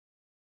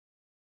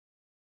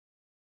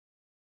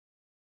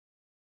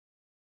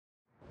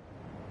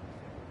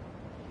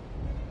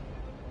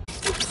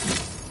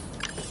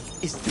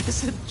Is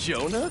this a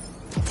Jonah?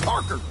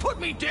 Parker, put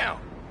me down!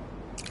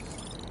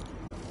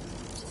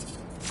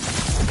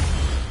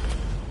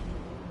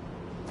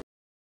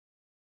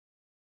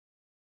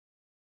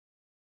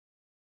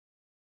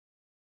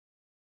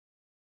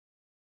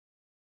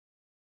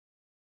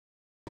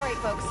 All right,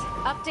 folks.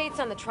 Updates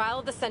on the trial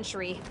of the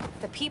century.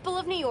 The people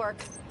of New York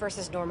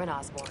versus Norman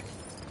Osborn.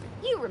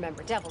 You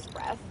remember Devil's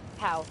Breath.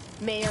 How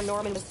Mayor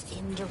Norman was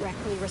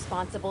indirectly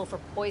responsible for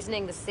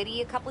poisoning the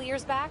city a couple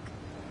years back?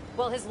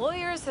 Well, his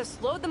lawyers have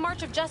slowed the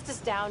march of justice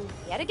down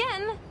yet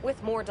again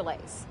with more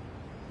delays.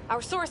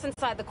 Our source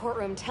inside the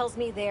courtroom tells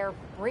me they're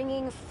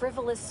bringing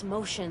frivolous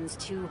motions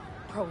to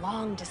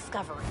prolong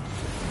discovery.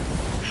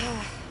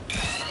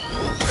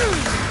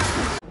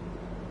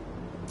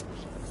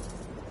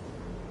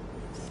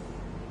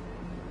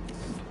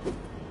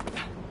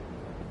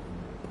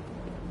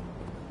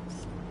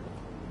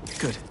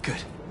 Good, good.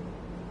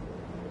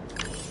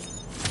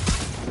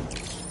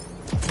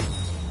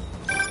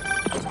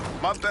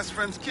 My best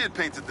friend's kid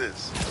painted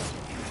this.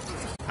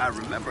 I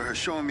remember her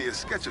showing me a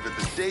sketch of it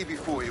the day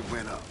before it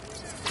went up.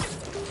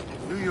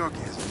 New York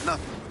is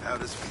nothing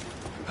without its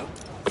people.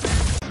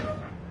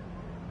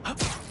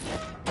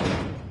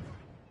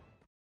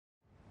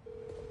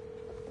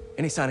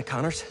 Any sign of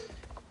Connors?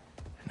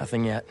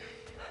 Nothing yet.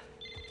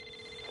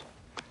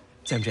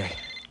 It's MJ.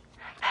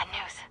 Bad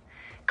news.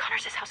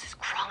 Connors' house is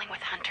crawling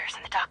with hunters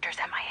and the doctor's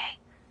MIA.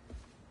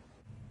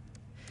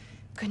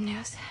 Good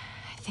news.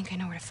 I think I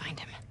know where to find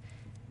him.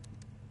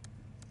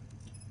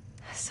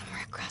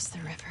 Somewhere across the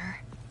river.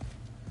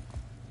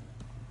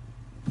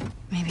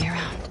 Maybe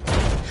around.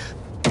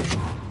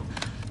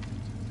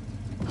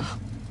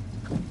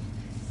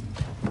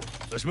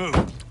 Let's move.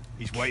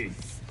 He's waiting.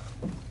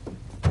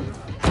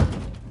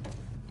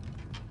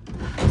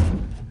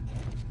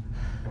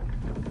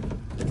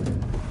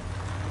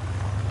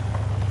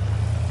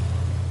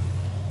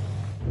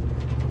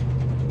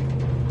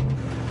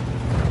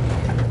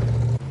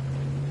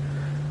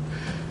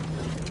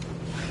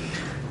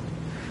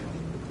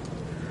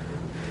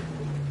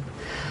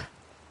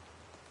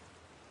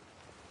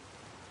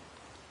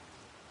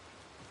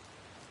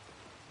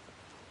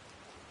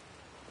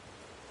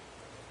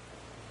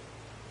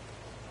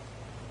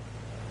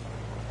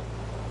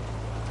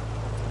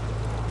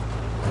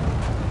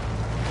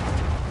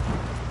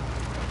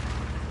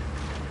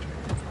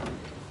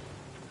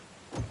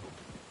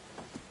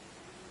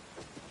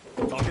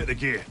 I'll get the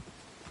gear.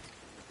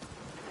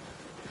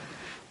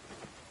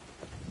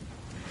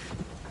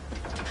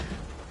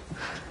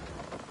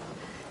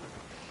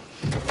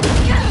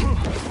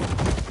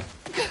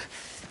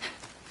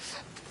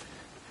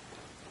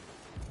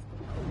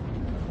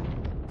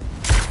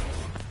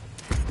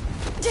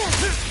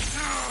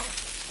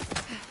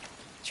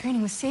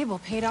 Training with Sable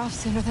paid off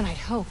sooner than I'd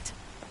hoped.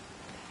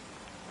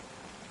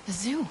 The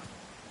zoo.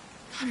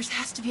 Connors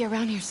has to be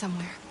around here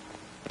somewhere.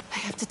 I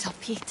have to tell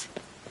Pete.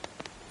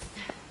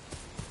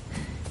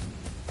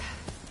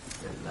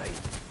 The light.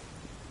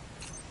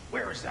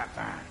 Where is that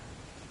van?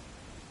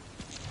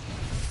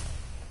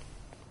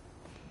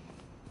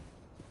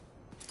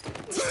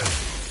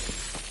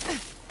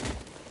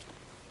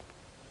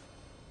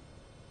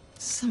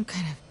 Some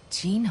kind of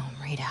genome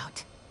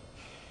readout.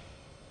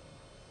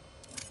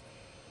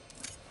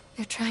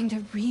 They're trying to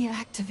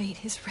reactivate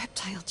his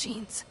reptile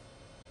genes.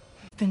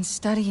 I've been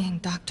studying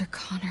Dr.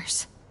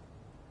 Connors.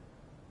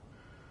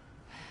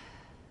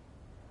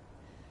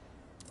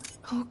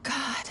 Oh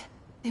God,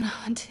 they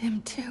hunt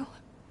him too.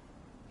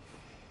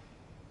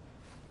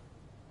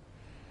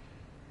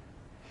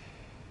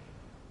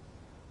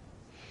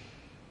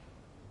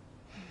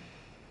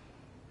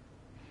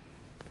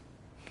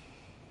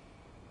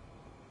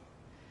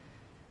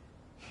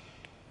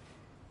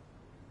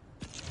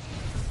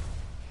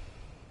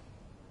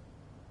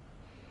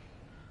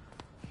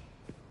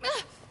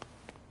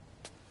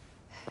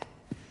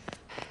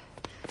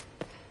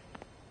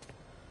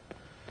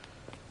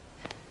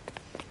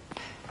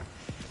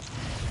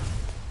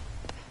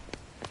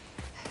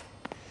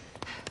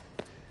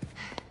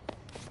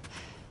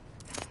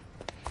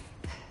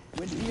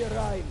 When he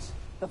arrives,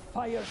 the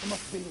fires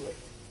must be lit.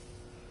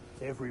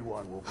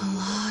 Everyone will be... A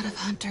lot of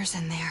hunters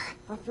in there.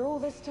 After all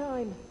this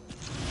time,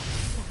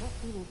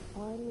 perhaps he will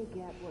finally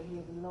get what he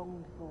has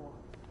longed for.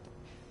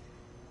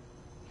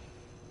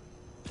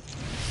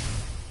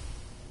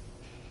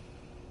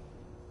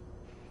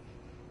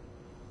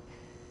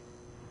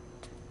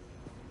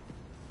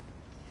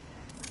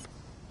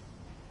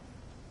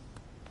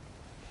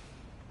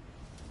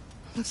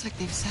 Looks like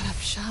they've set up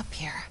shop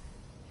here.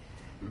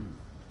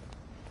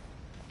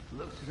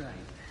 Looks right.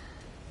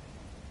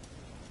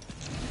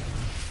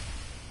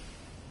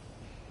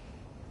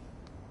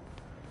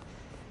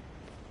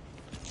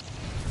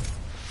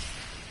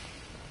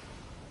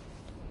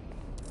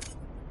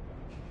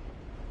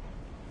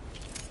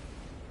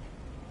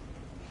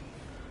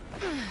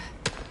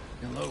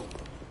 Hello.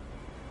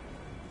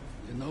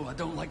 You know I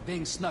don't like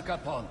being snuck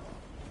up on.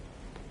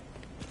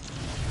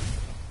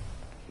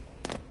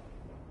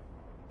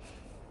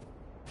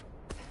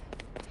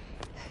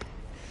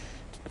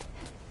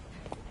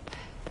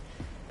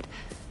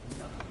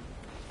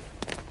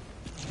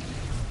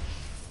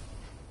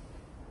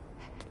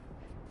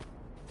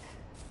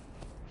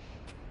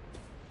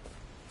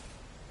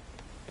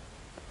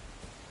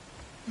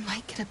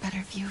 Might get a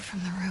better view from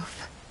the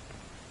roof.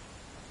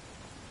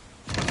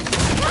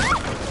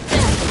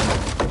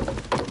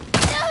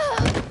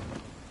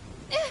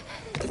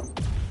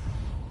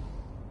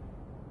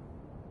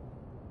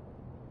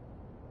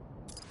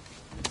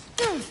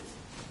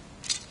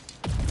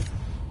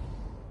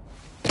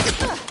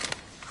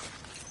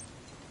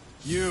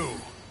 You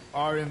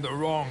are in the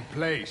wrong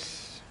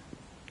place,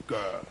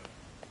 girl.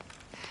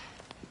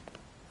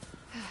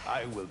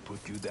 I will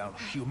put you down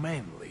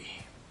humanely.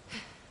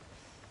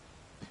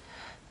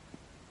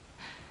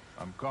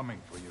 I'm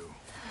coming for you.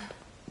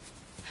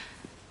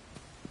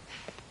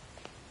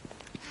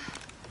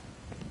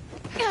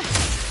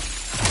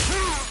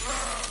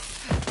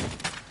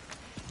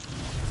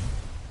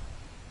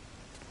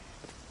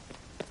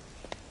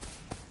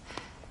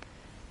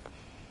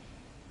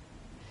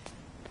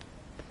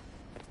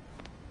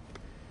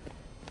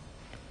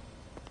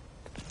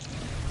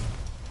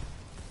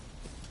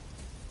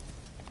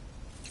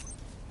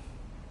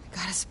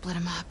 Gotta split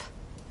him up.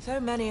 So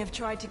many have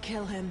tried to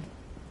kill him.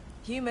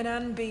 Human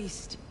and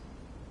beast.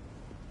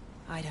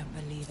 I don't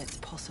believe it's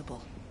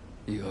possible.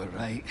 You're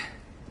right.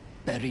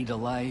 Buried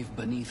alive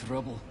beneath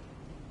rubble.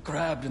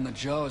 Grabbed in the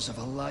jaws of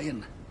a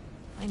lion.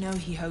 I know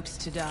he hopes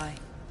to die.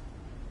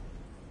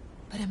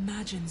 But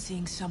imagine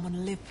seeing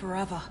someone live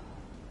forever.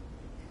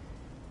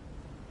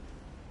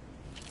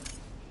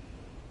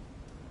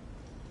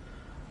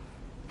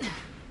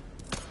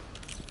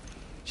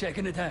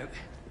 Checking it out.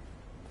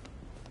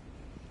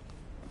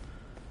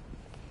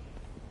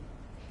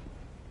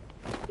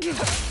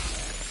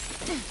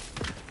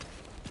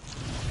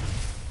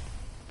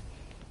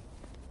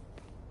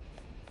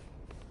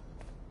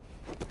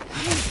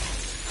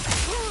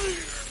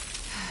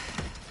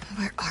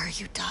 Where are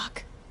you,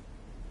 Doc?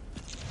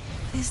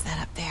 Is that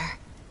up there?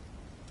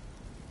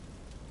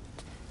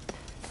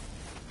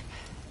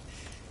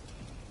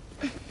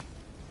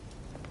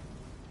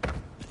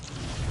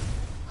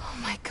 Oh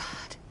my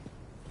God.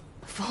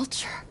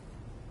 Vulture.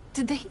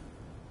 Did they...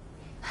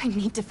 I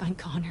need to find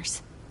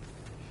Connors.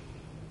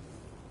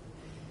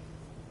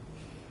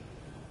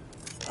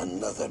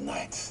 Another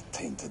night,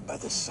 tainted by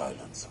the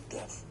silence of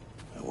death.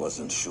 I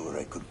wasn't sure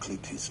I could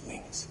clip his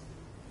wings.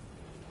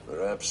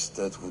 Perhaps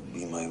that would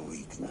be my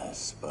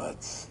weakness,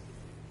 but...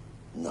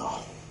 no.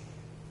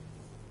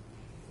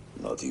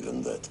 Not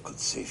even that could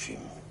save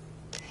him.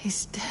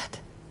 He's dead.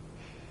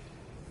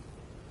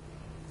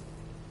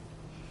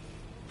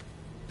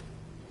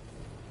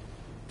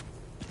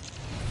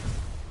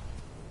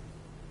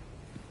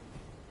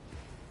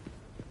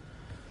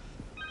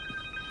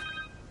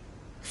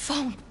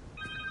 Phone.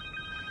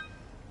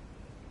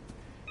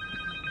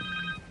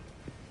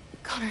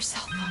 Connor's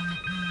cell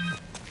phone.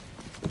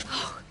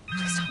 Oh,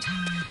 please don't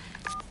die.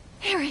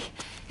 Harry,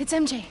 it's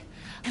MJ.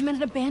 I'm in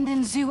an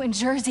abandoned zoo in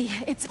Jersey.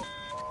 It's...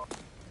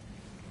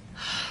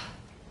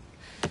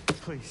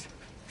 Please,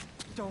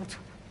 don't.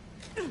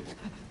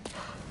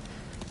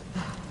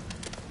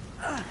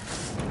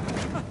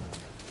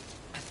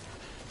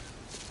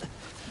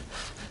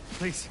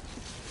 Please,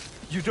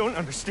 you don't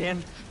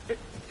understand.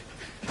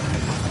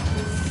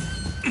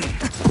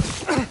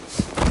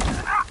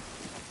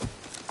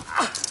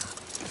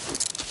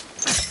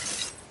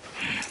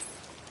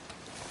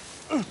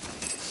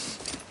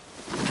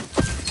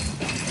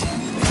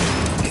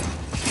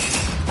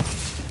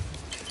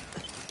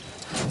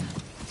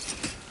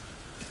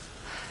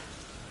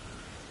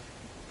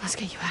 Let's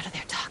get you out of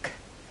there, Doc.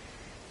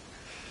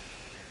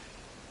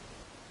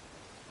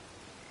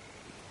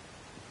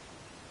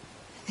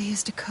 They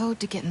used a code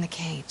to get in the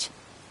cage.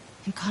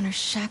 And Connor's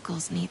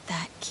shackles need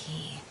that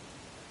key.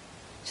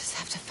 Just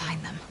have to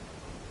find them.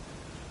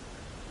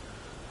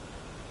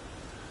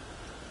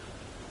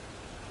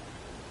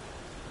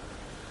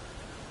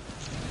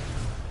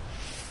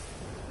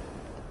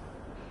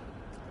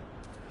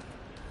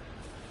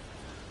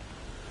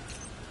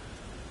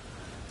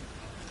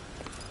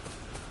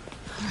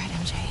 All right,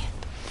 MJ.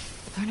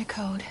 Learn a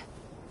code.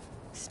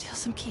 Steal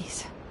some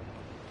keys.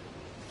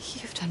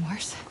 You've done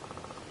worse.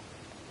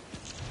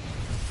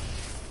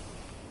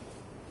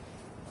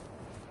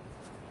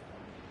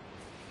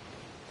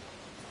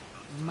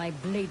 My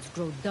blades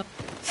grow dull.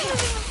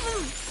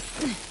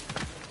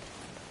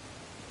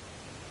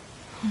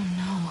 Oh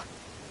no.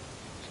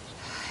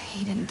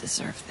 He didn't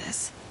deserve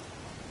this.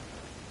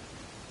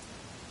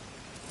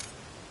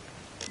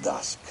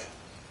 Dusk.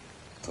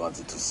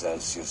 22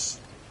 Celsius.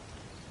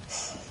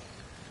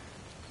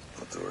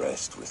 Put to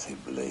rest with a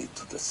blade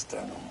to the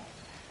sternum.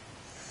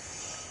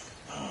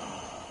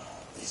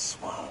 This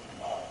one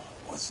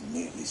was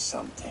nearly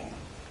something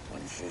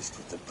when faced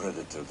with the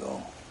Predator,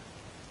 though.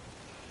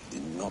 He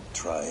did not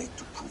try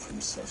to prove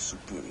himself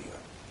superior.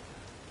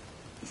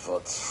 He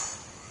fought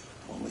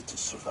only to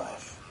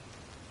survive.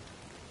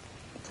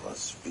 It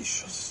was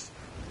vicious,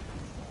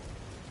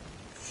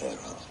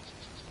 feral,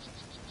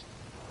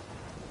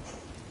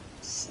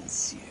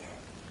 sincere.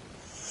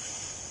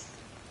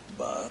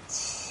 But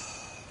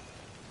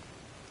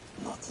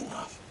not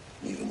enough.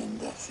 Even in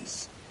death,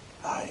 his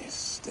eyes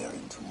stare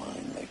into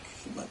mine like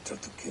he might try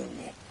to kill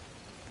me.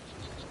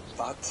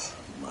 But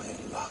my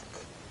luck,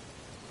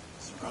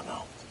 run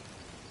out.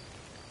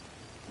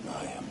 And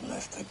I am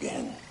left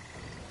again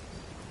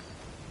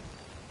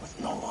with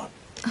no one.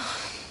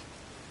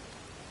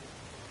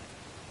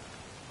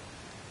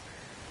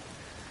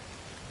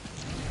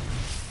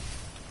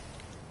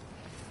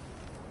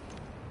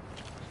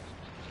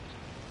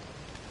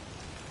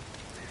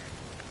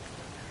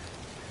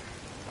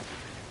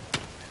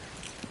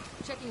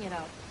 Checking it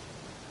out.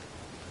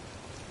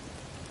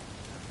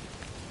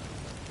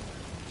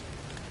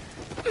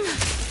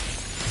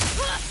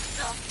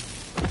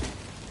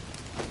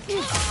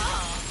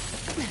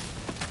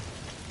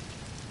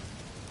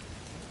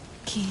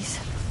 Keys.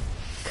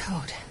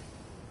 Code.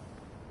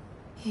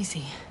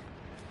 Easy.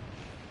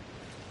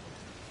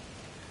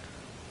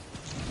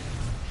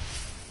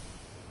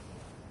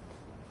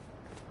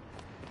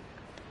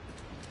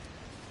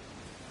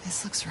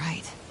 This looks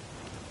right.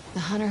 The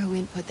hunter who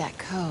input that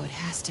code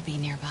has to be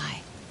nearby.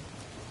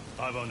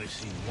 I've only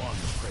seen one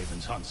of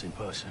Craven's hunts in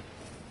person.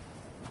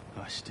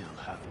 I still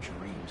have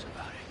dreams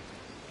about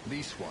it.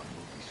 This one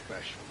will be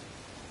special.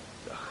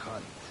 The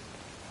hunt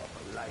of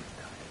a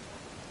lifetime.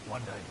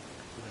 One day,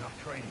 with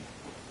enough training,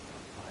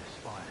 I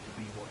aspire to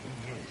be what he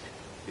is.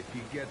 If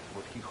he gets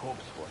what he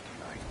hopes for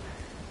tonight,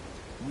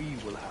 we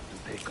will have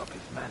to take up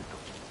his mantle.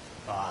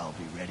 I'll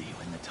be ready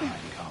when the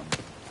time comes.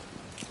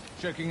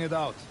 Checking it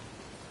out.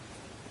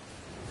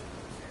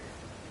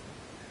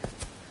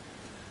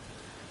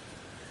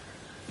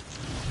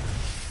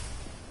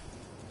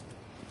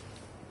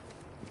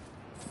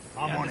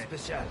 I'm on it.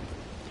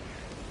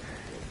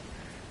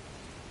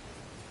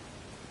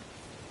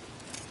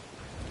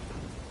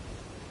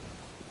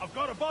 I've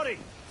got a body!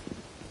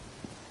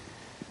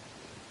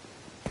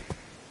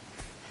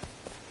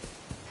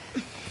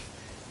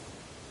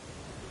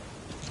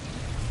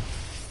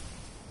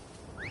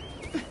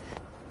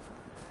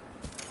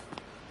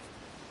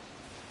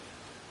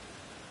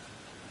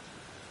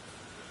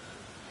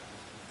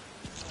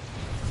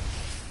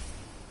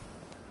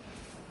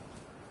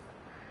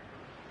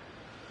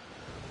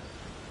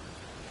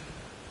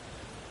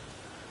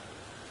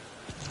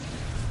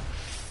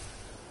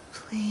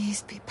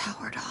 Please be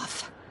powered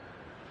off.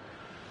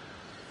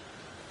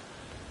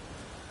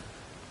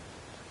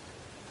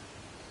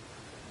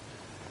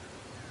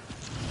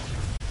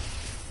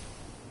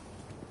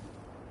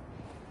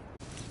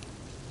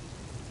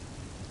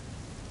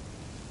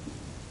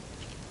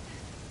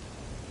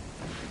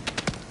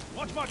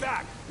 Watch my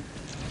back!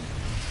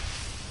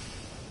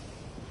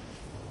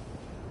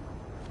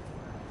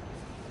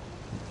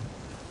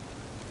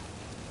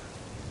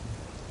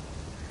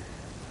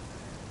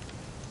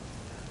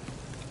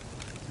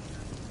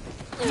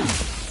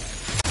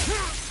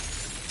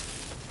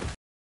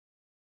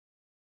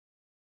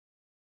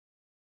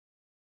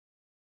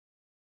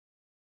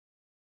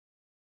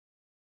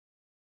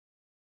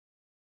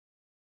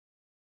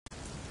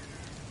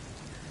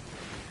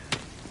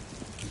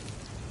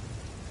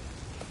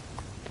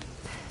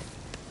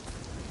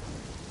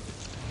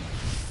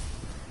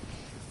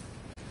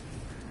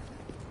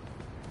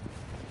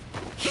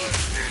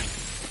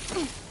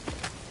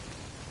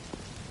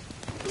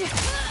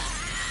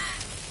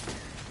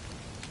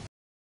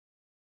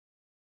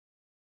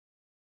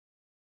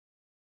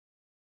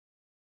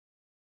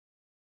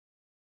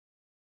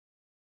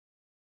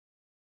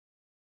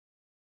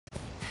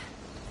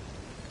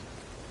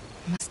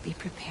 Must be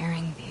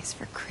preparing these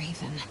for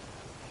Craven.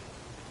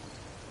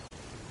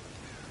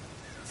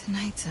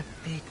 Tonight's a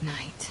big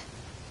night.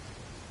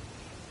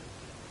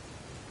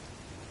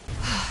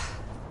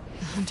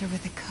 The hunter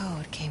with the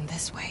code came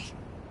this way.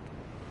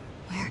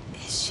 Where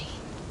is she?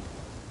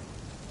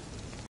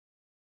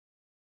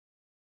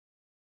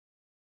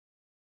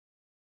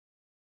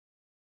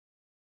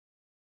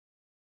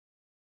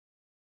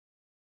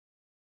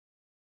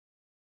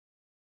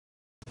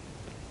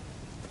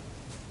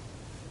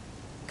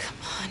 Come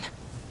on.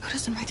 Who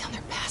doesn't write down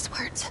their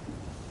passwords?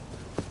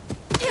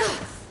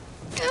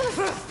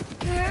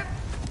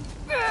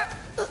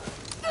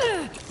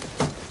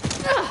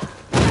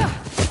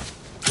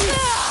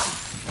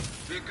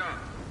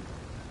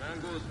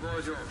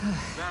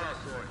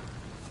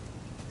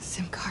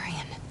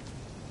 Symkarian.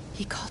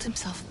 He called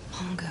himself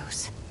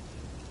Mongoose.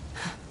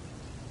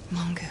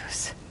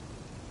 Mongoose.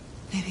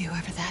 Maybe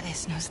whoever that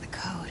is knows the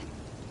code.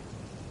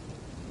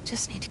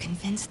 Just need to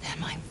convince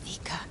them I'm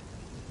Vika.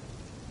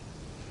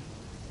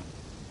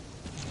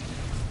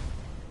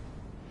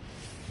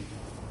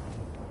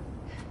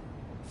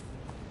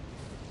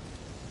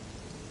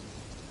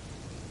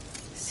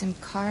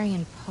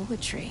 Symkarian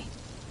poetry.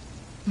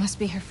 Must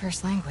be her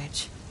first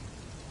language.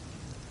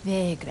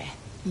 Vegre,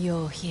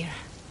 yo here.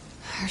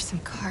 Her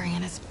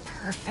Symkarian is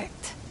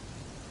perfect.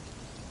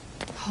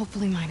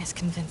 Hopefully mine is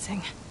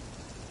convincing.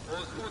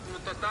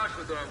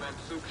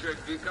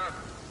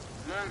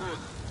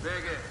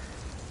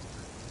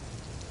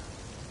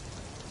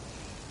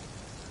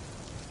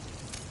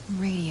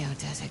 Radio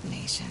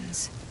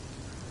designations.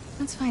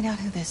 Let's find out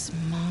who this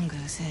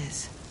mongoose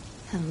is.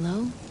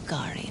 Hello,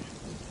 Garin.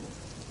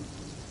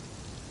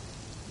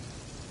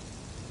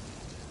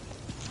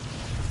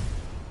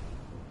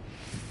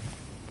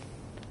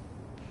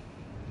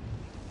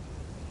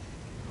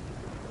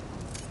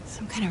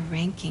 Some kind of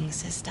ranking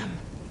system.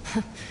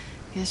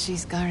 Guess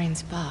she's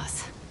Garin's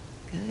boss.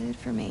 Good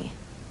for me.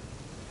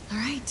 All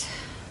right,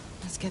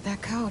 let's get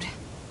that code.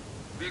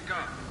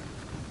 Vika,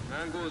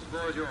 Mongols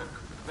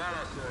vagyok,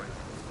 válaszolj!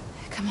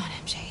 Come on,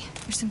 MJ.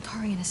 Your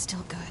Centaurian is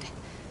still good.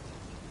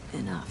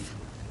 Enough.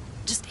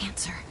 Just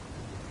answer.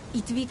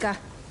 Itt Vika.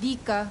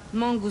 Vika,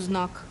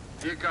 Monguznak.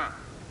 Vika,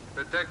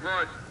 te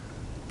vagy?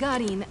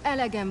 Garin,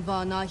 elegem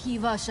van a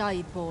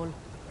hívásaidból.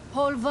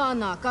 Hol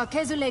vannak a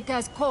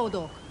kezülékhez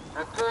kódok?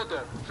 A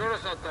kódok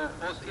sorozata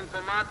az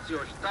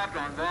információs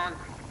táblán van.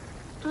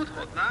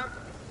 Tudhatnád?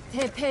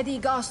 Te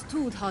pedig azt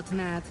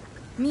tudhatnád.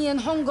 Milyen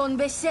hangon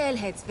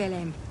beszélhetsz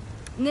velem.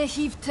 Ne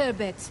hív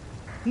többet,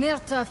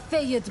 mert a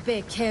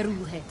fejedbe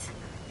kerülhet.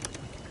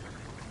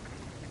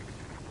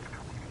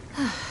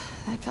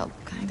 That felt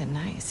kinda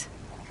nice.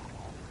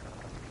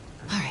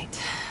 All right,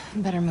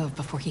 better move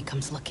before he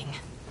comes looking.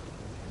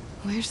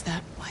 Where's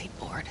that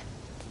whiteboard?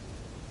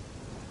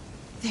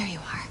 There you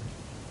are.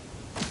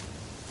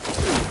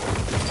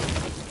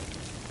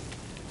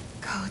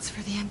 Codes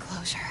for the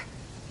enclosure.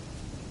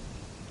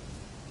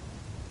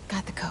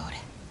 Got the code.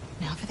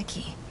 Now for the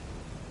key.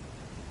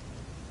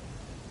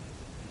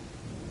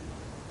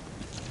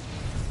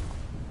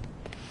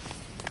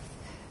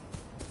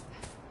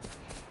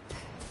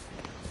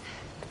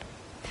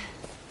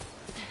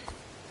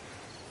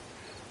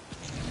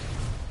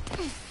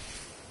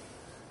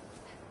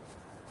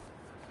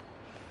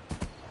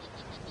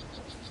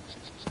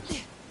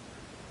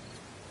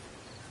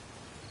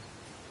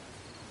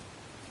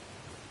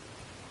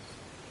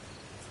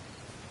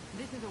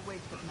 This is a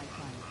waste of my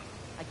time.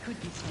 I could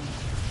be staying.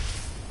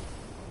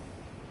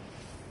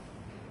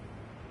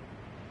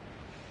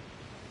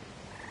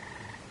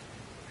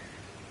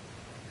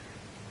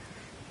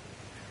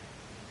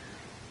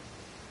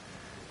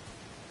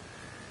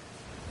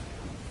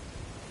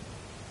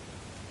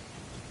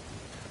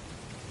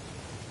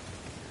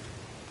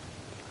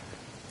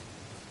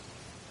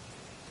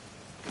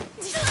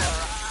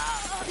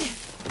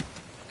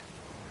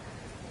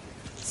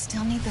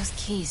 Still need those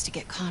keys to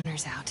get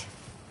Connors out.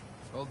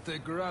 I'll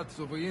take rats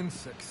over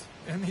insects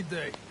any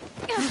day.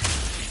 I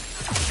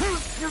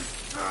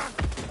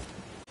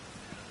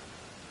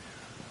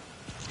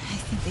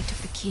think they took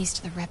the keys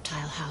to the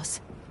reptile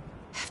house.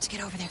 Have to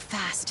get over there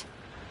fast.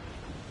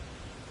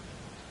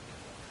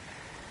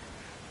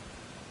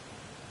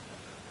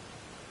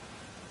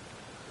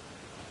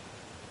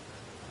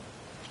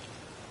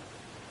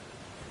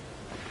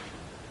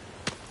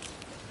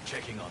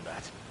 Checking on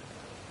that.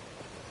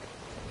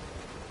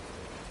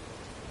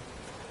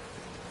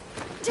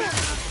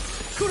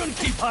 Couldn't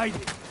keep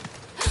hiding.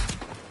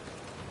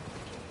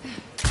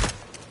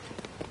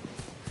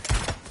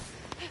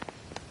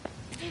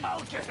 I'll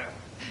get her.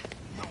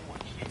 No one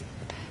here.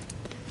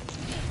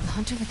 The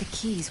hunter with the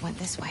keys went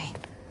this way.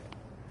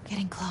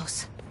 Getting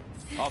close.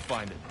 I'll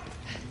find it.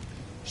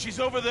 She's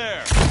over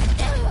there.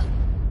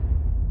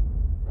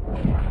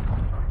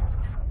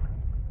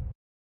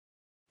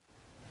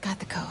 Got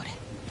the code.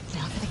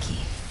 Now for the key.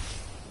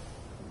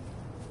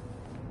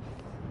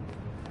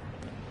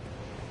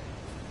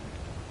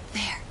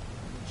 There.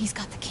 He's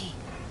got the key.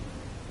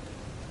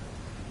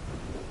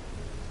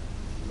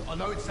 I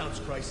know it sounds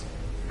crazy.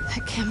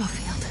 That camo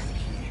field.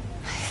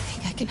 I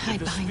think I can hide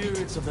behind it. The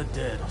spirits of the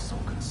dead are so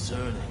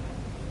concerning.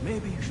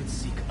 Maybe you should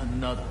seek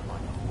another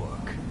line of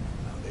work.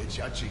 Now they're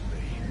judging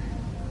me.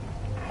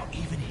 I'll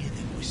even hear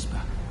them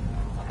whisper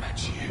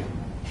about you.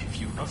 If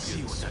you could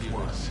see what that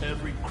was,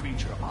 every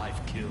creature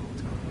I've killed,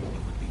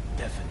 it would be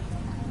deafening.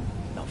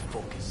 Now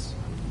focus.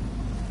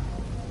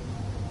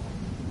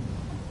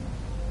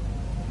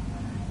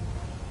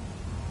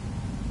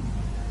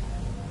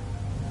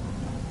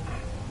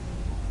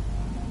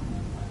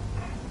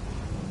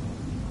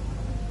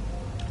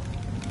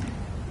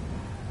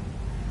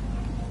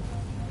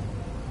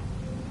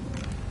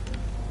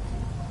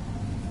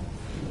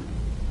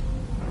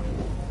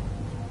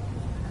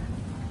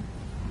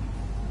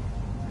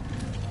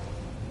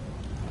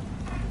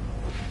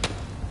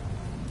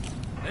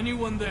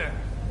 Anyone there?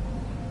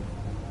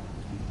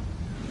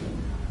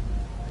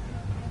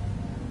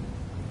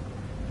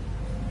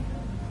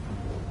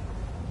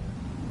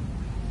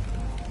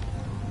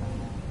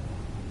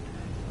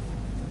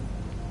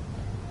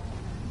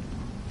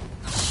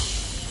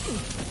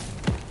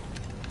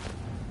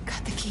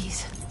 Got the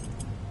keys.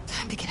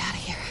 Time to get out of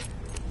here.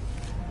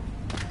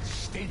 The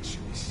stench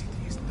in this city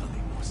is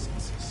nothing more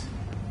senses.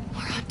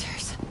 More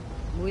hunters.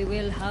 We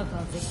will have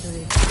our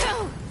victory.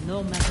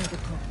 No matter the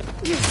cost.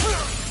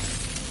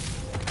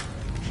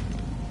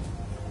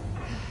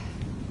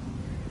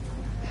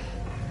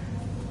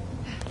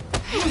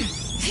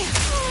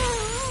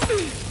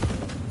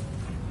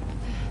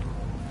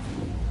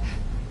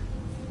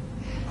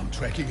 I'm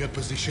tracking a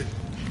position.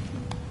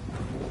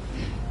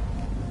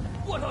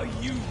 What are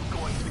you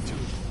going to do?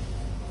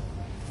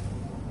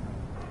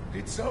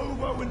 It's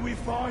over when we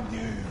find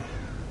you.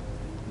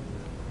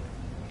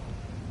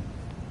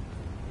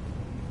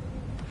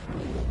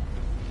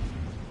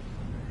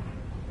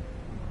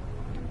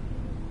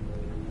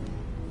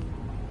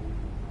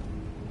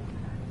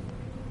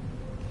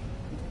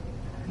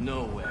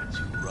 Nowhere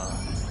to run,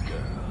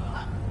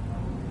 girl.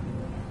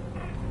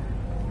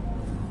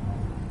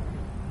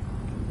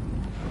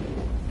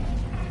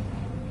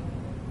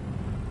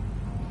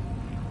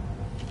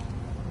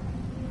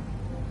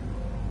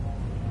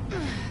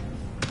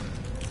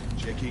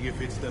 Checking if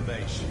it's the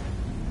mesh.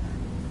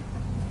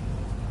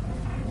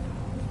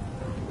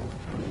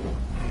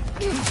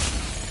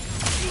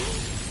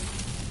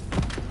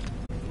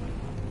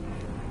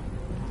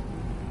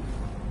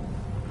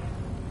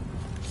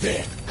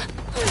 There.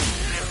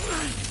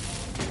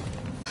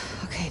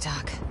 Okay,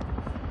 Doc.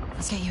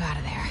 Let's get you out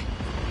of there.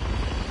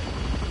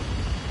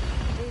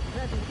 Do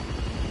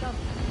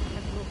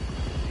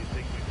you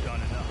think we've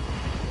done enough?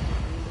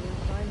 We'll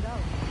find out.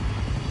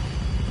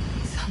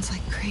 Sounds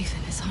like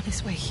Craven is on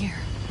his way here.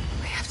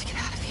 We have to get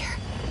out of here.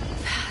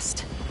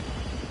 Fast.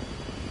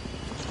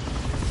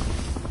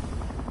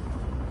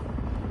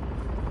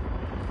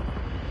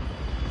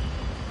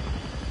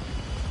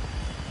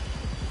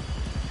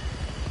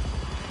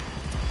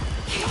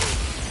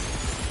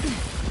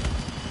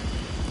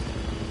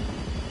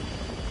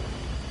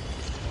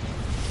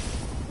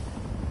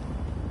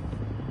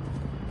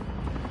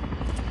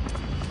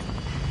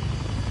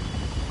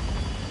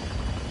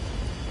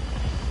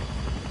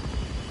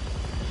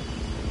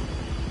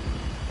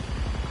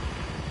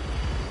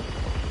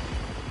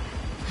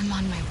 I'm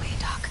on my way,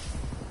 Doc.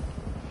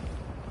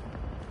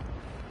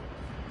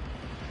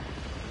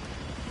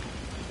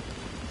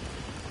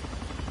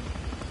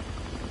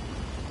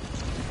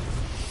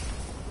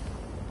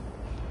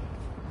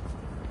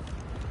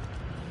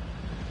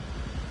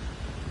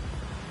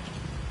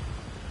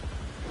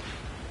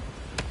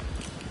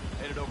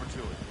 Headed over to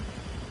it.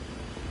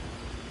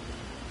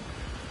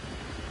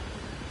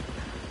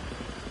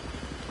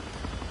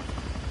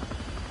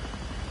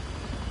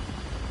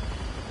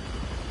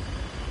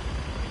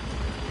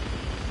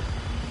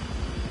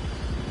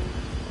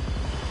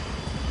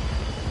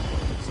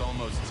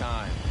 Almost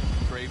time.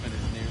 Craven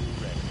is nearly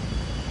ready.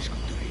 It's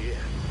good to hear.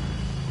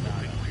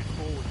 I've been looking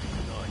forward to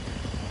tonight.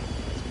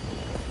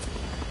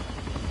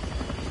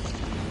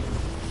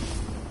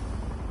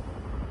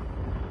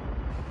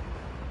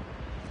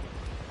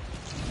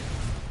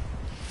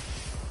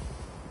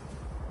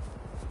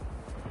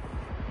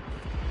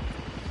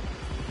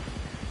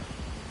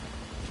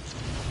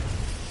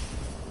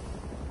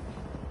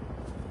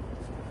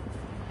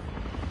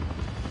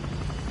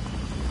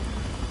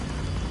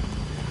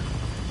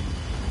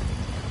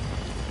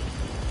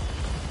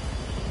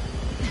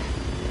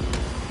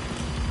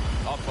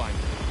 I'll find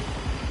it.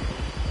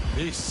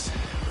 This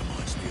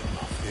reminds me of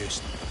my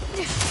first.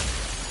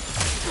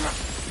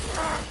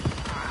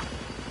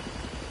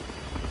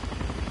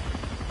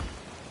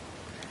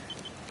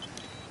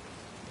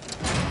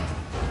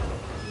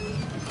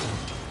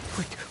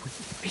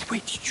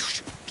 Wait,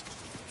 shh.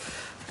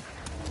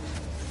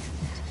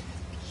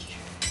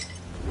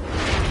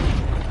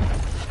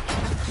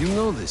 You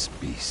know this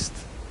beast.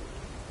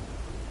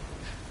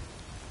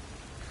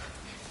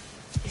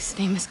 His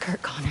name is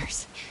Kurt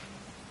Connors.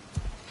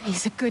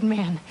 He's a good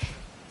man.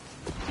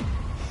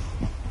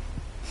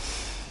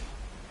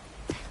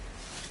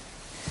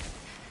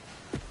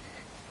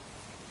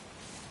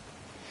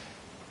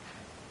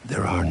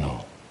 There are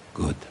no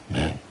good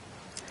men.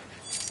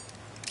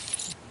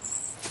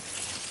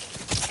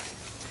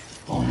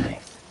 Only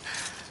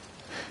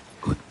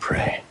good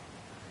prey.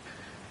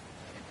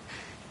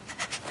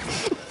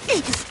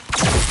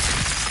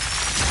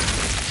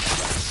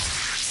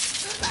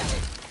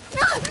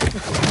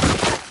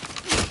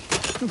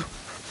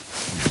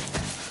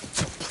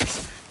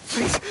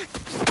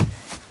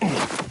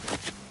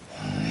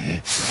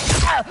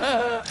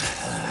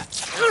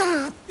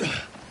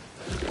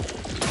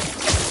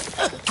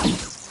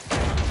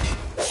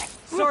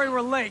 Sorry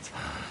we're late.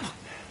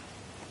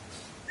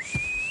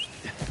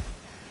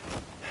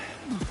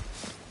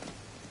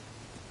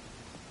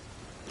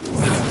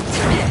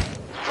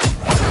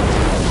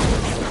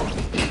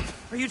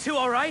 Are you two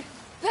all right?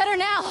 Better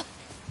now!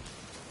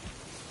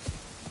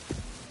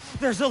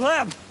 There's a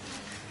lab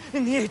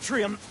in the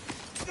atrium.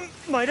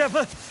 Might have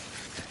a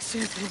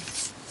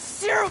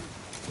serum.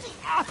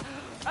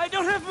 I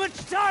don't have much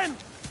time.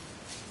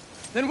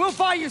 Then we'll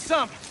buy you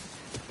some.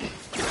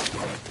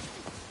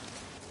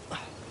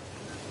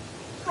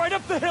 Right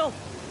up the hill.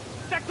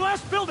 That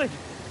glass building.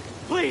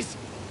 Please,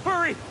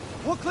 hurry.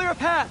 We'll clear a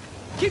path.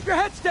 Keep your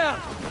heads down.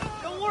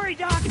 Don't worry,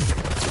 Doc.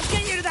 We'll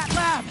get you to that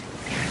lab.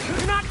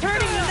 You're not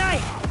turning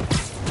tonight.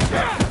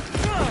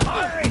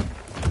 Hurry.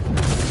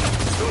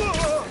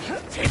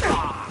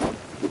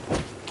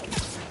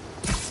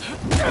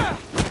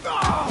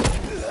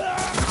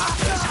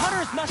 These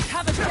hunters must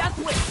have a death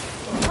wish.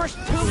 First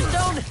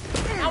Tombstone,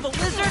 now the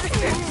Lizard.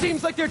 It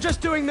seems like they're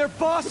just doing their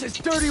boss's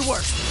dirty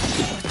work.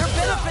 Their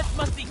benefits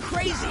must be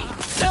crazy.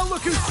 Now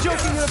look who's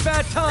joking at a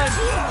bad time.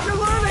 You're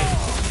learning.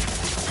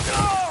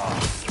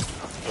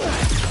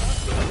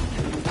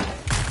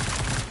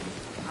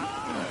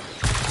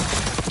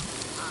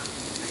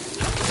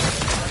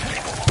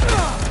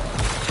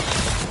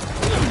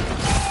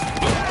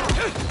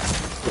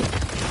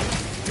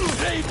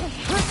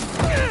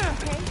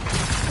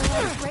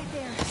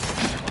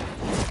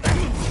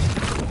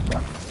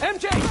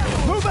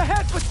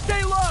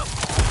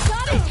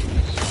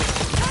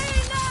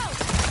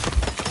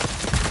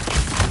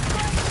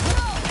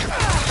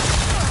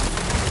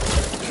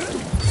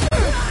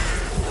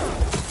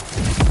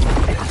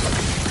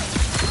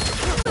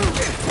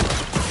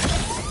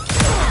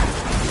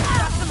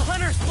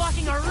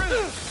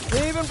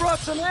 even brought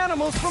some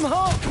animals from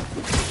home!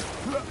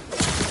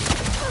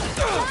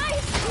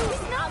 Guys!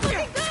 He's not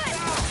looking good!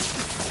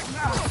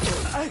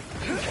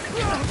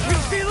 You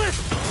feel it?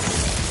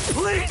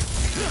 Please!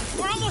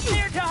 We're almost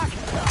there, Doc!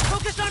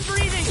 Focus on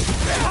breathing!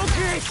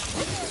 Okay!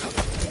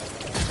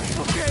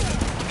 Okay!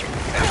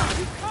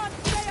 You can't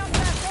stay up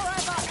there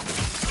forever!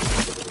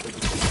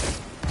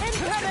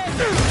 Incoming!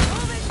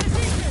 Move in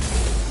position!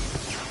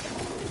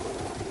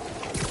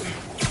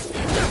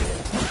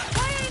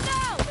 Firing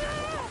now!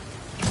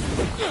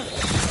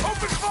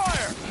 Open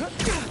fire!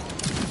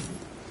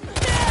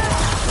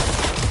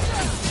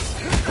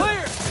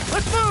 Clear!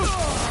 Let's move!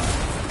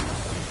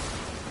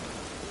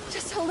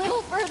 Just a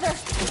little further.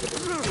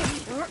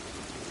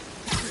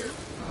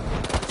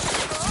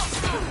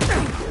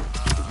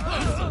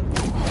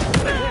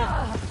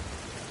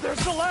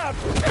 There's the lab!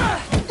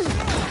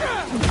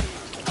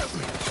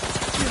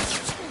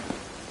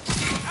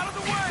 Out of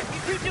the way!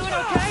 You doing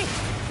okay?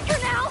 For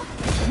now!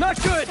 Not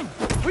good!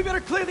 We better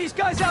clear these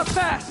guys out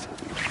fast!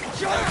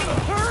 Just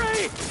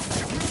hurry!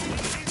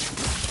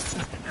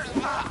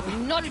 Do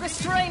not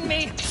restrain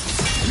me!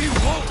 We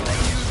won't let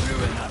you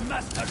ruin our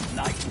master's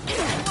night!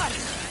 What?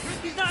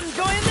 He's not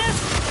enjoying this?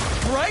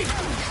 Right?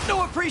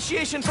 No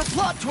appreciation for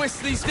plot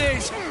twists these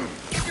days!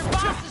 Your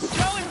boss is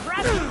so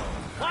impressive!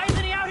 Why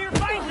isn't he out here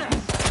fighting us?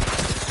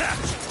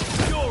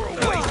 You're a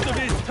waste of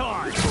his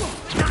time!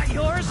 Not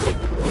yours?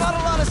 Not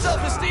a lot of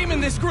self-esteem in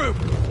this group!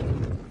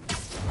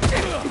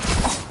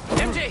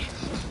 MJ,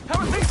 how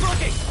are things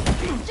looking?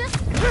 Just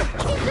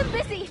keep them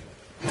busy.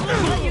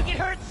 Don't let you get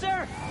hurt,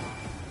 sir!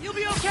 You'll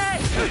be okay!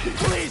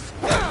 Please!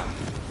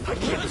 I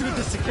can't do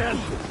this again!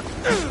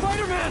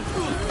 Spider-Man!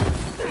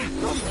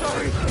 I'm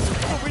sorry,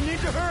 but we need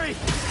to hurry!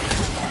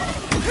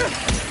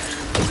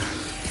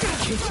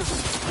 Jesus!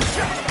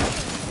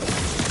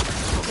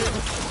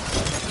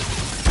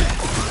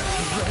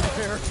 Red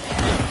hair!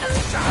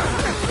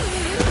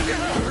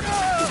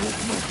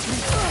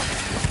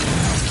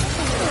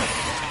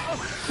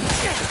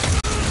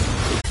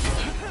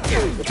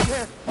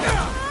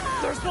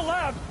 There's the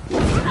lab!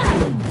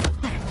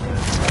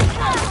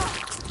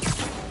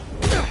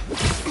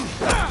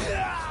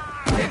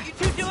 You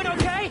two doing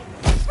okay?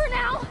 For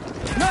now!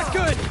 Not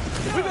good!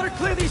 We better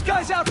clear these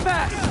guys out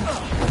fast!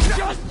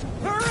 Just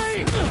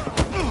hurry! We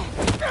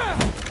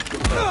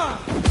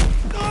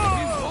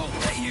won't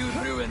let you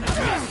ruin our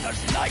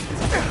master's night!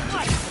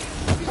 What?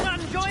 He's not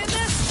enjoying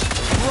this?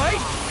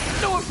 Right?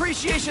 No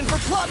appreciation for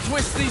plot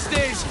twists these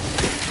days!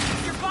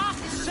 Your boss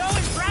is so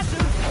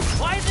impressive!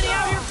 Why isn't he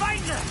out here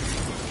fighting us?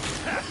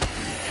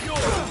 You're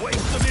a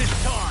waste of his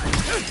time!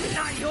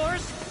 Not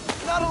yours?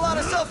 Not a lot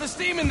of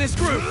self-esteem in this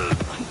group!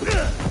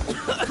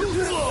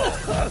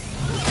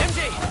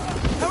 MJ,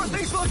 how are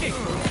things looking?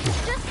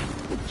 Just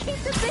keep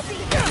them busy.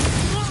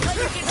 Won't let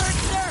you get hurt,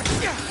 sir!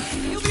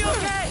 You'll be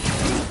okay!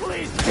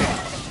 Please!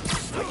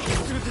 I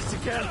can't do this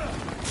again!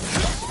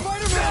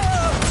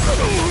 Spider-Man!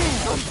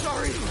 I'm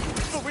sorry,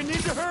 but we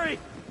need to hurry!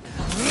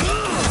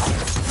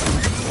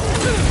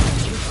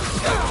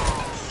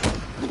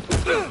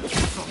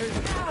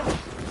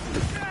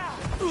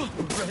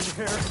 Red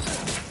hair.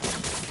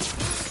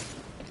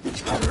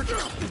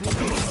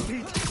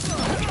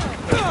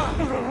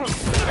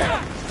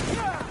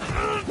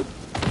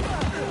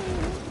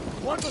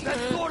 What was that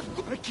sword?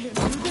 I can't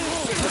do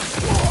this!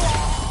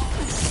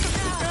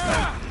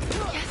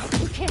 Yes,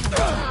 you can.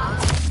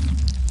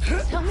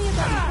 Tell me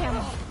about your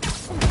family.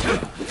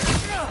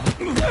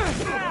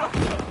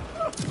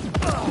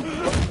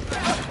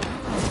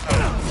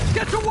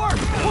 Get to work!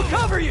 We'll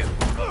cover you!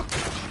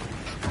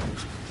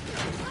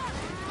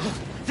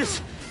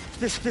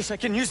 This, I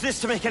can use this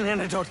to make an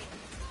antidote.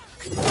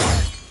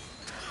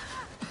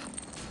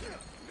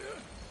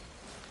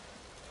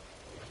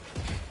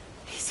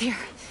 He's here.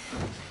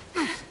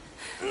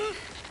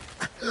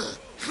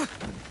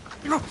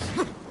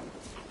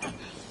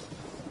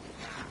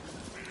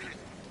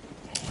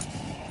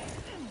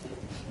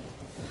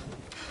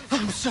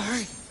 I'm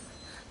sorry.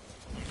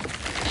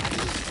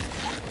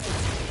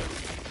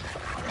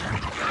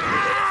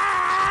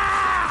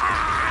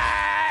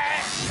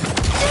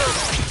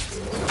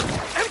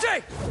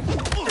 MJ!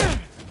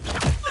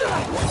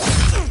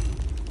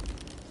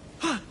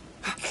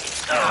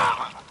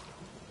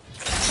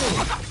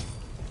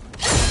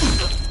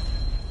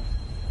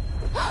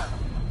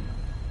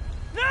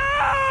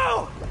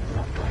 No!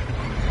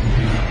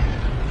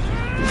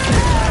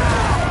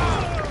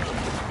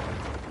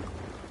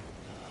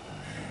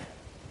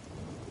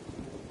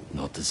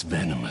 Not as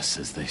venomous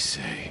as they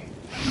say.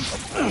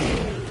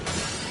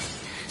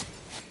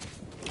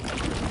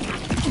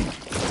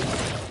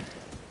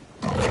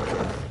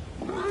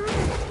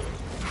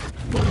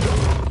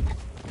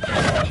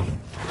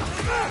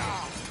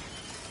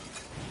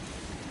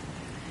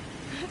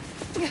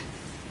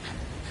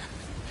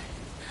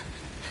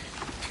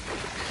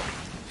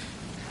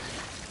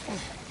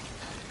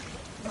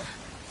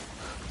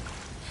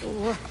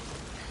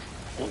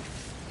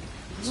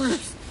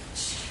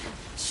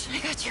 I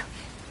got you.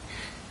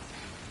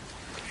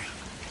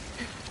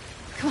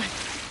 Come on.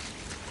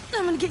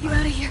 I'm gonna get you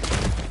out of here.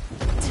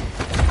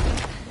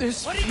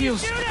 This What did you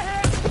feels do to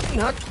him?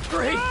 not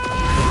great.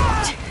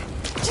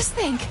 Just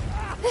think.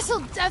 This'll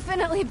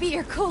definitely be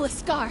your coolest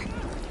scar.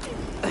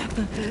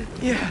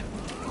 Yeah.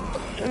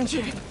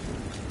 MJ,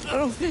 I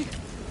don't think...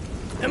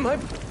 Am I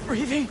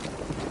breathing?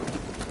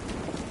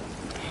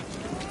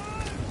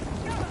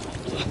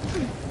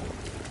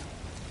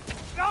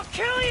 I'll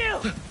kill you!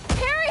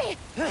 Harry!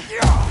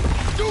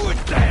 Do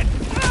it then!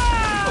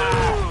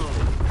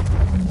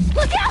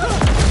 Look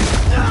out!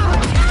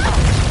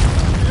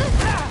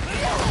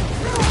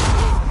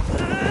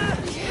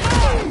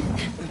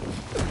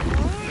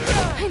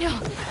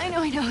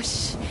 I know.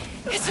 Shh.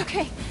 It's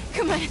okay.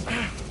 Come on.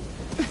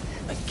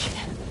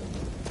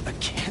 I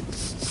can't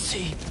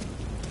see.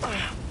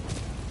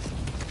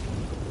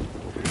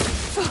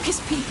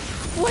 Focus, Pete.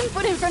 One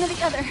foot in front of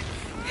the other.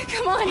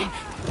 Come on.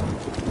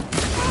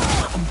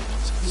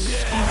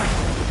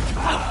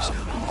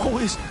 I'm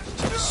always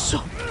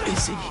so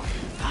busy.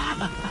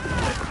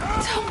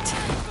 Don't.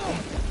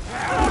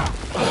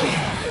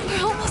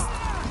 We're almost...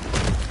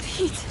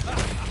 Pete,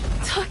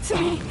 talk to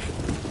me.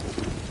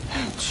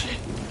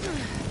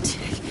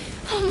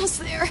 Almost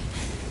there.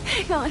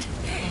 Hang on.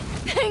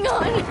 Hang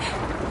on.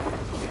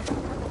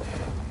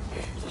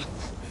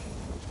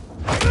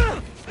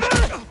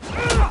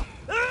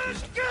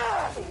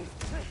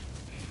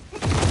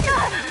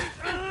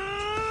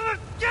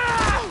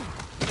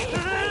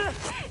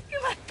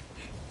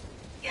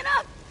 Get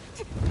up!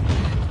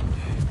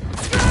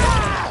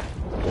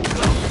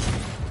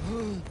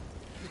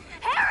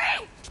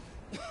 Harry!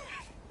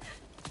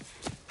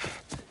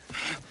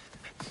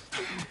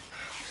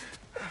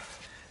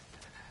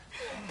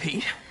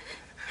 Pete?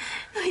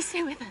 Please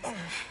stay with us.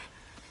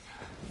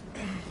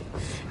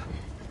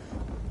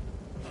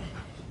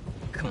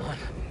 Come on.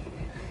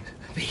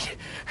 Pete,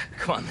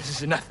 come on, this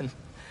is nothing.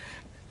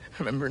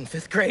 Remember in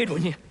 5th grade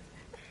when you...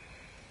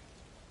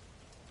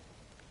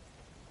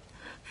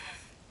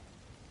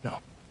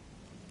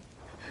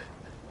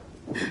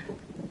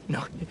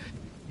 No,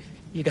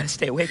 you gotta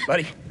stay awake,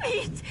 buddy.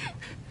 Pete!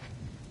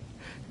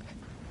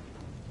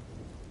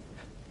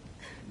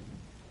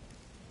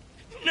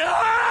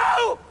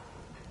 No!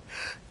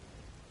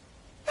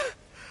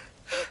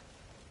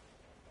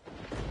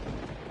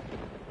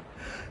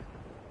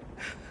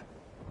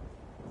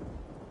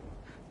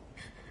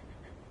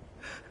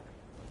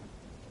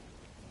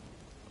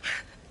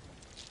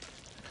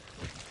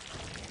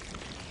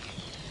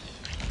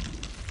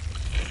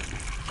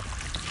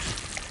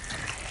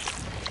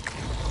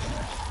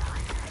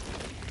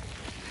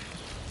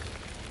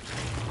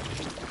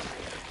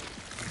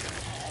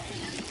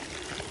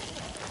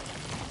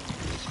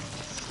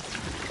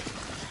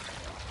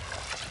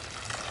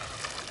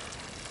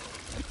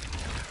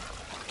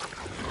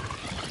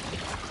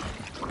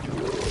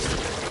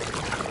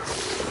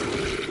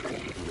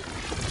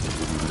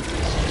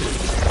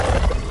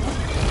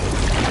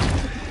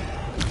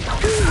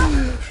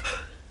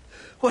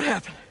 What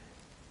happened?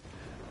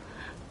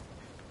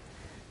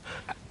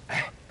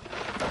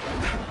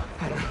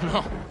 I don't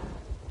know.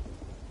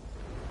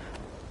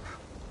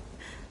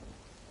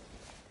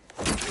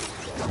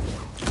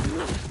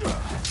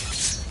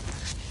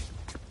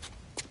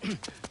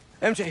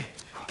 MJ,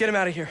 get him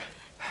out of here.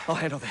 I'll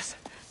handle this.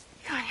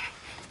 Come on.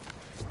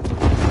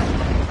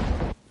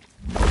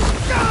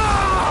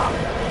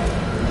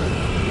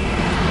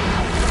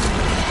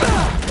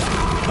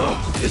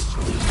 Oh, this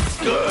feels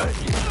good.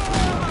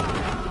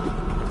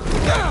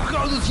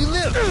 How does he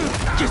live?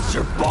 Guess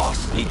your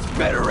boss needs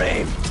better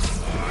aim.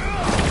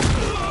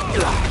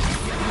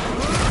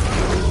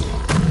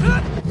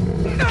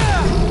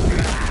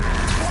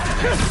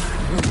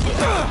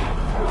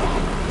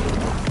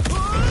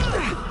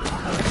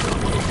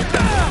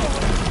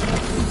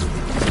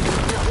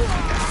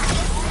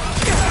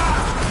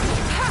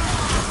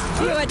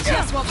 You are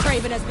just what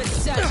Craven has been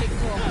searching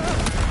for.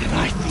 And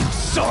I feel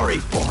sorry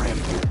for him.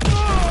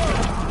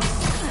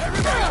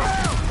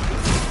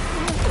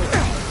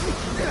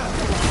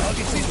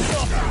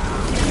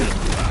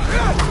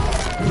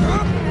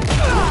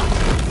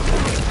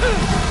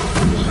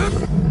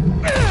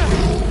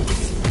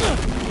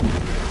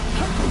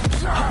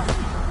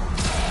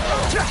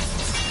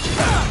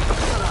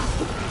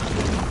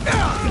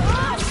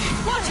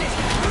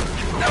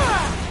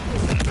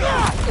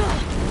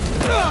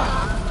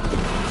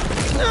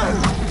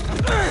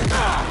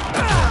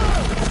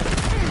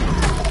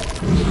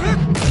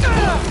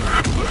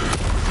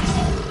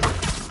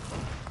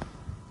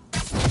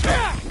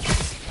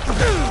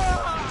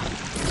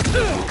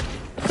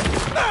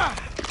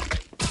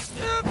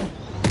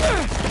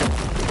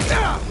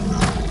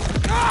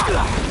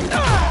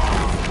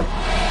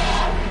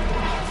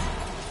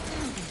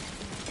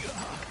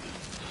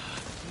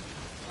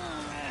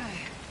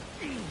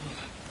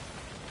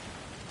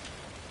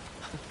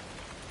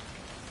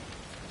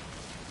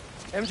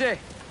 MJ,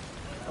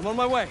 I'm on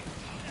my way.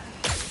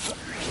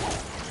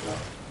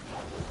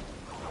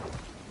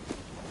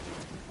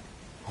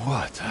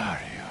 What are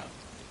you?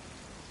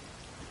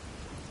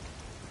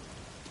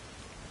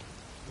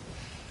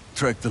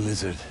 Trek the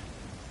lizard.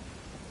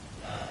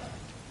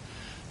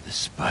 The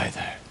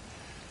spider.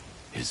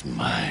 is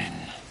mine.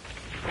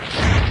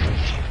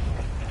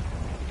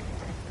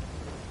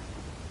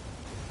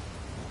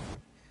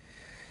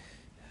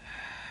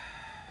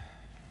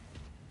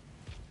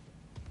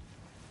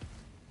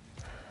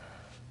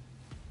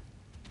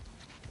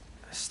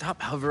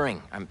 Stop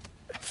hovering. I'm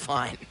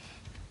fine.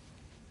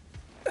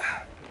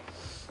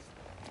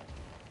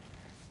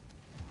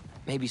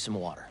 Maybe some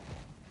water.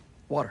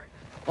 Water.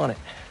 On it.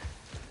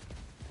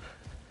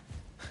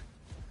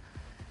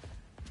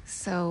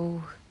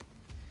 So...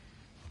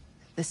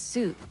 the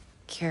suit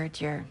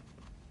cured your...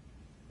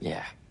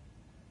 Yeah.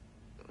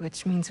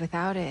 Which means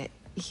without it,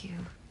 you...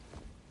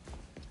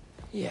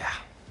 Yeah.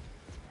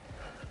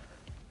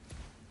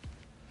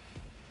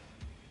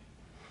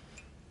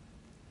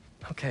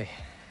 Okay.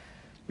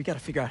 We gotta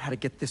figure out how to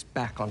get this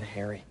back onto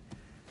Harry.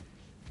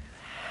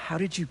 How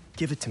did you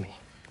give it to me?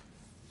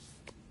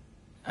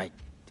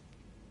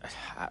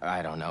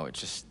 I don't know, it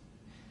just...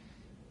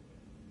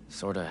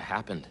 sorta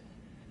happened.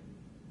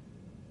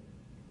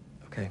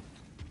 Okay.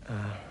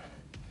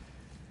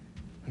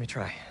 Let me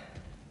try.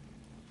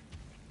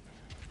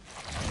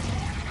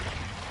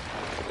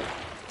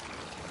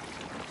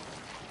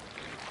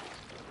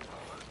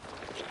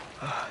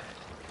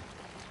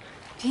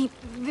 Pete,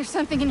 there's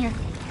something in your...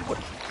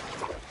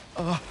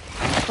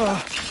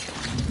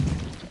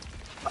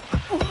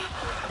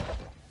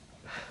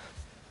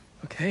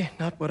 Okay,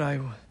 not what I...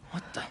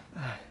 What the...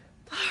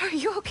 Are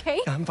you okay?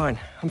 I'm fine.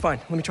 I'm fine.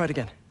 Let me try it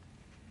again.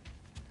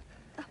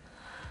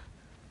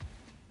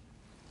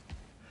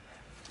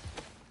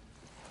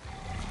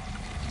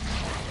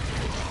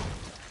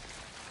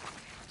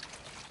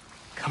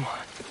 Come on.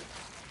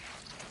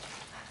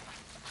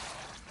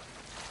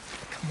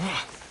 Come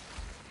on.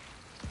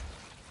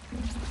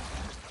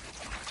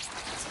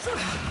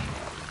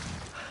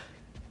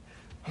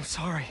 I'm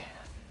sorry.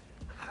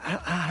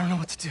 I don't know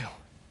what to do.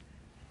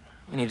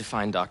 We need to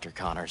find Dr.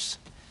 Connors.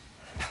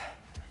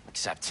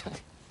 Except...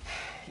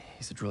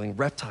 he's a drooling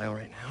reptile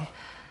right now.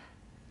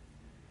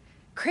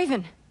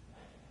 Kraven.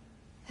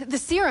 The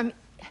serum.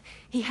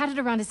 He had it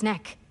around his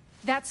neck.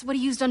 That's what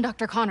he used on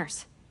Dr.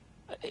 Connors.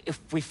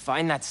 If we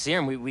find that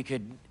serum, we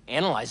could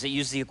analyze it,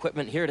 use the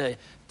equipment here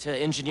to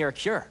engineer a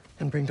cure.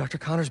 And bring Dr.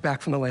 Connors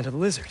back from the Land of the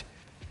Lizard.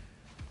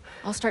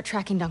 I'll start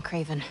tracking down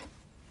Kraven.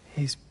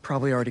 He's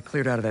probably already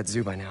cleared out of that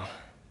zoo by now.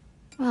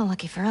 Well,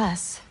 lucky for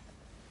us.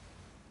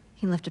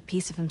 He left a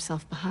piece of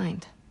himself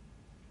behind.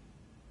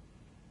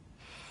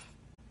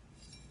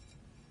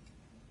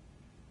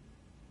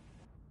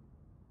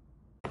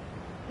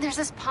 There's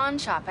this pawn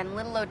shop in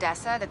Little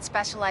Odessa that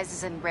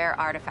specializes in rare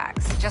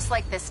artifacts, just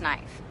like this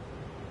knife.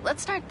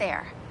 Let's start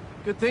there.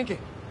 Good thinking.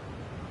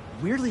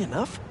 Weirdly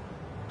enough,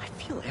 I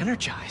feel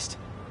energized.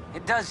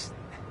 It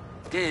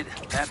did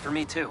that for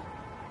me too.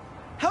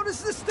 How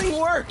does this thing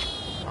work?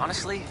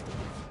 Honestly,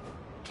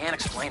 can't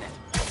explain it.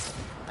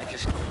 I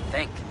just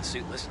think the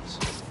suit listens.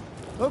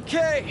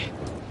 Okay,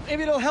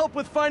 maybe it'll help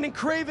with finding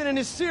Kraven and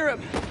his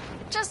serum.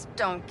 Just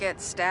don't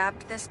get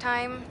stabbed this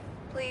time,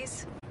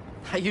 please.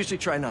 I usually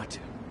try not to.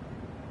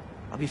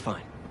 I'll be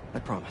fine, I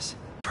promise.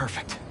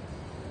 Perfect.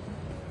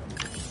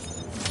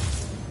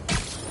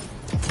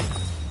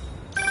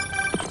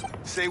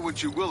 Say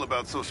what you will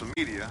about social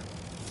media,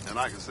 and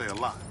I can say a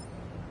lot.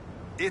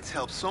 It's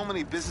helped so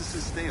many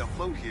businesses stay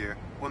afloat here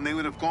when they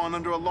would have gone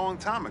under a long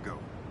time ago.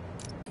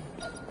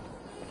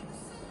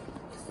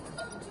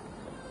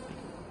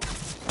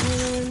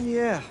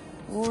 Yeah,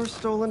 or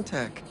stolen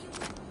tech.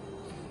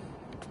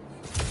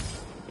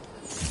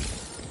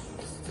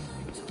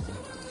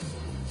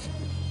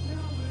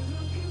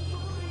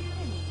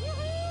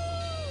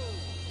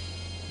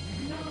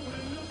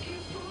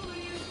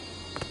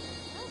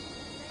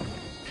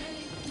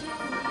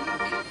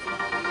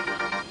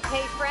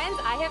 Hey friends,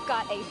 I have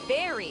got a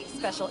very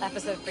special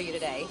episode for you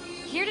today.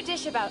 Here to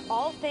dish about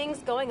all things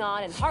going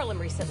on in Harlem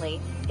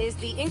recently is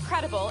the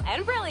incredible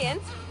and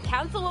brilliant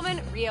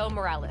Councilwoman Rio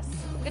Morales.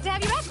 Good to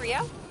have you back,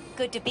 Rio.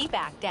 Good to be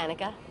back,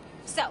 Danica.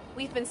 So,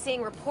 we've been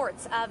seeing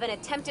reports of an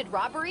attempted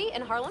robbery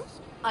in Harlem?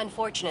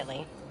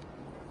 Unfortunately.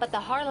 But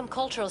the Harlem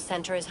Cultural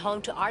Center is home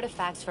to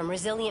artifacts from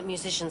resilient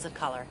musicians of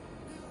color.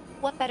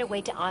 What better way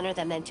to honor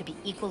them than to be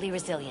equally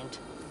resilient?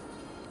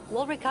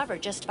 We'll recover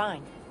just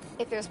fine.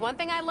 If there's one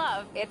thing I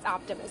love, it's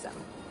optimism.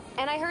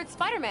 And I heard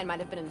Spider-Man might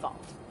have been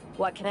involved.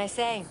 What can I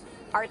say?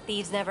 Art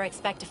thieves never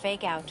expect a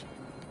fake out.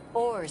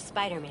 Or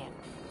Spider-Man.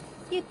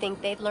 You'd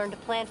think they'd learned to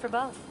plan for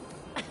both.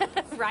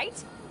 Right?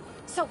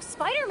 So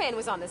Spider-Man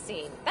was on the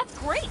scene. That's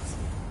great!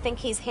 Think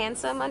he's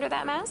handsome under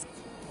that mask?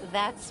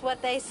 That's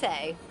what they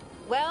say.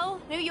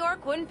 Well, New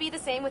York wouldn't be the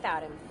same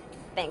without him.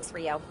 Thanks,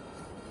 Rio.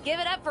 Give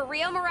it up for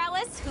Rio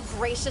Morales, who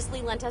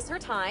graciously lent us her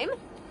time.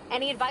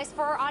 Any advice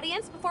for our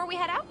audience before we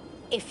head out?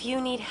 If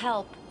you need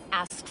help,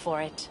 ask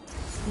for it.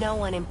 No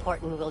one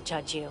important will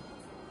judge you.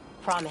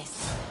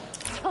 Promise.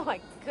 Oh,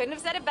 I couldn't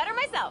have said it better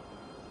myself.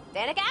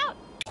 Danica out!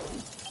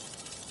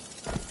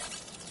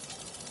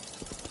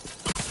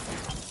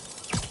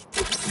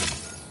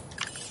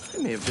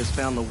 I may have just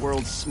found the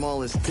world's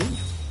smallest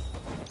thief.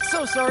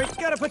 So sorry,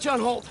 gotta put you on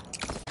hold.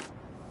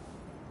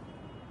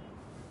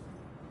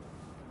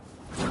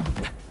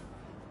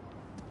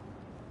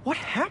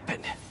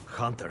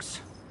 hunters.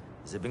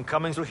 They've been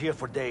coming through here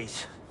for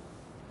days.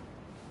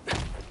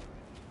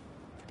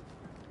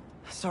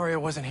 Sorry I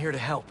wasn't here to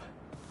help.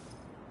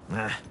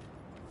 Nah.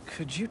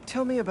 Could you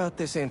tell me about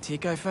this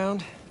antique I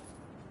found?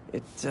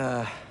 It,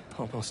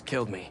 almost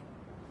killed me.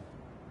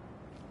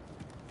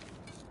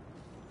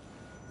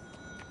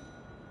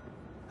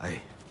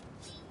 I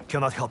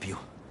cannot help you.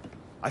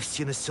 I've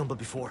seen this symbol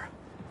before.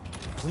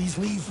 Please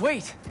leave.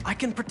 Wait! I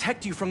can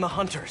protect you from the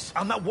hunters.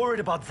 I'm not worried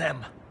about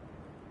them.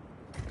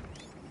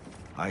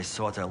 I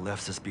thought I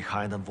left this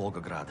behind on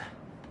Volgograd.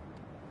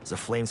 The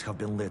flames have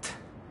been lit.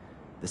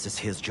 This is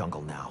his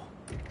jungle now.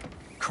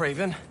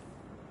 Kraven?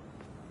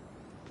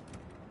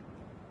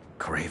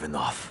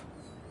 Kravenov.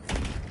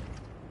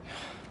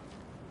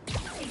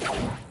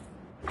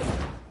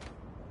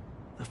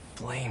 The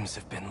flames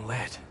have been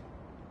lit.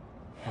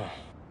 Huh.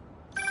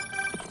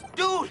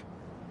 Dude!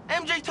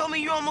 MJ told me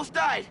you almost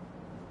died.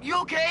 You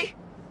okay?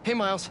 Hey,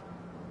 Miles.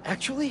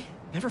 Actually,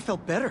 never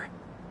felt better.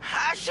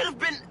 I should have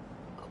been...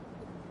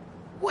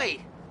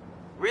 Wait.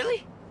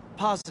 Really?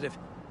 Positive.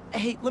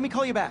 Hey, let me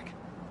call you back.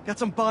 Got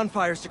some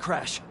bonfires to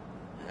crash.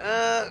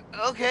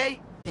 Okay.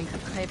 Think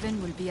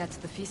Kraven will be at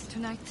the feast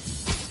tonight?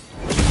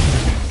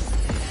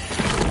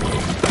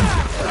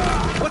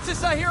 What's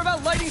this I hear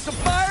about lighting some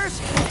fires?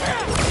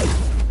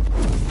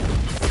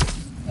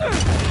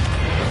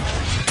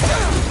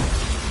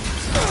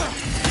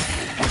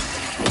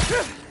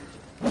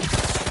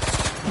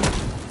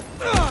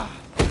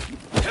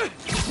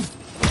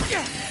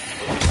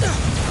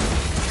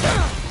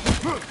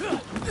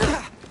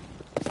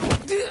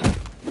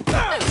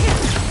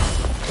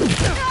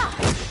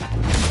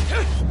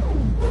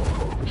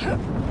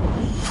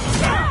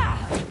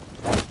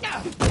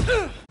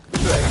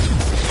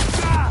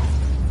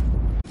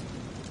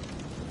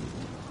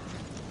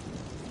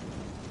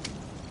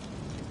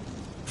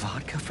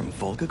 Vodka from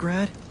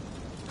Volgograd?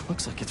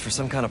 Looks like it's for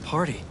some kind of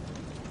party.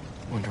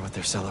 Wonder what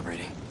they're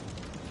celebrating.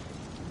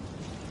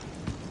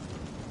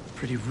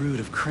 Pretty rude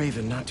of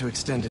Kraven not to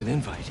extend an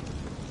invite.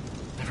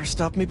 Never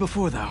stopped me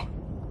before, though.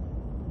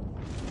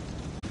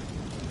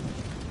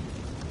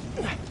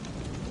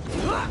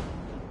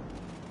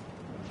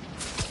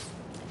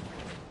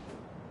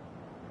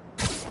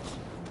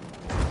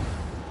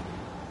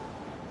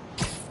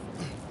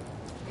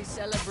 The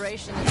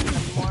celebration is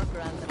even more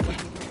grand than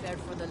what we prepared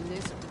for the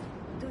lizard.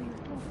 Do you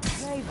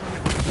think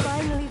Kraven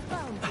finally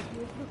found what he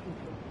was looking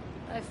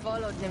for? I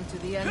followed him to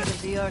the ends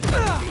of the earth.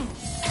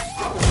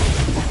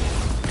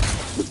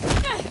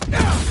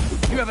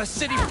 You have a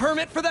city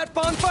permit for that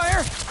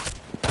bonfire?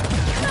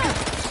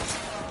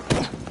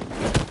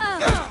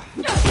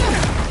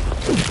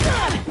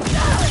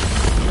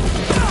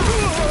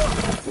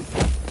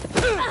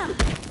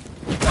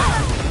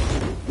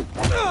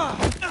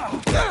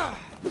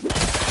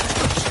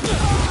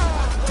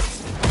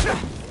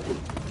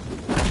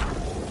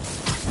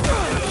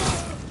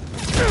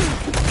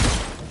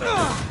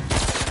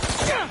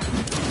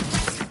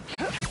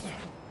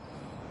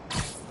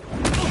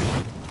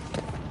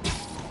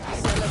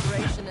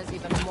 Celebration is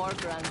even more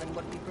grand than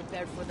what we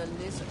prepared for the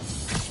lizard.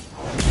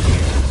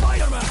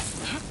 Spider-Man!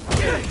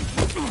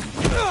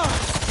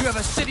 You have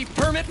a city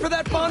permit for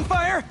that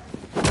bonfire?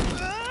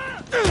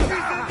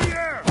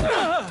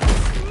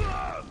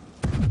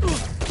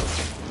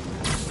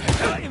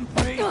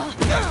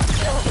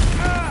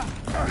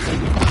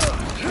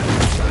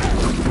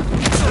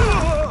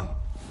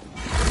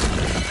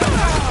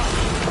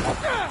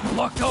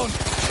 Locked on.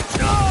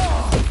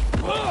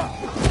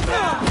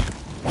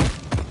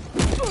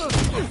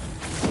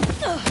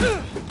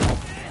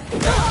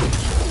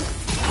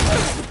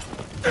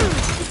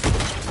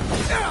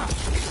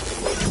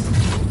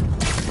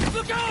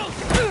 Look out!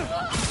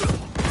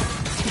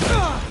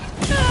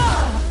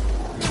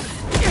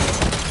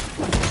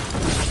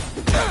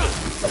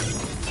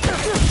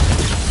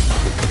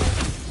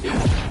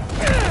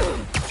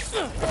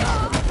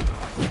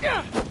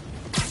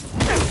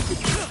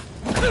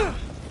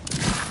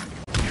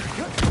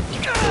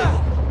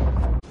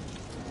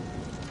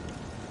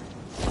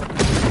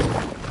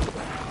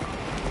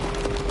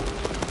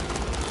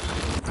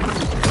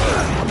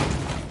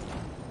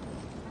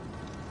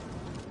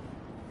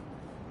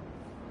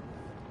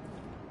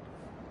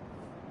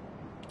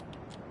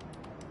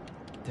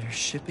 They're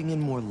shipping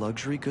in more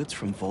luxury goods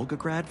from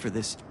Volgograd for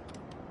this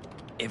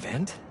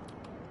event?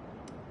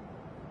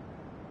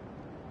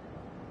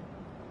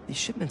 These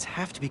shipments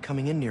have to be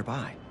coming in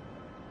nearby.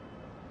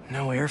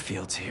 No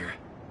airfields here.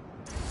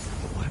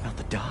 But what about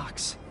the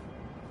docks?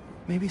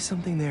 Maybe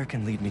something there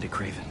can lead me to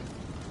Kraven.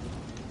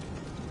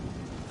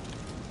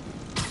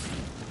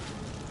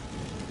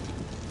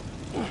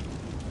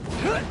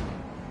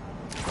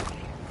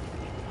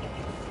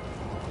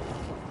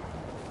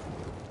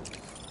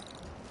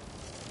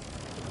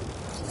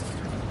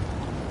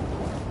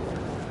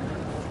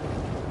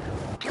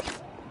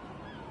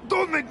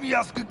 Don't make me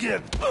ask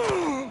again!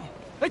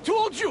 I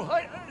told you!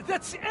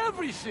 That's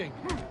everything!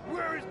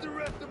 Where is the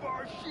rest of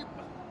our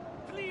shipment?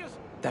 Please!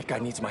 That guy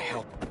needs my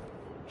help.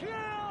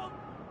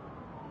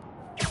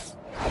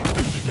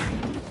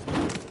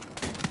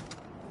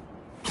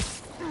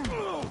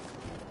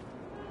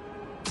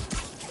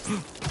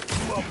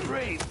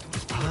 pain.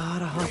 A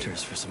lot of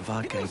hunters for some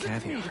vodka and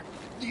caviar.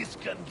 This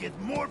can get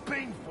more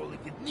painful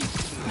if it needs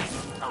to.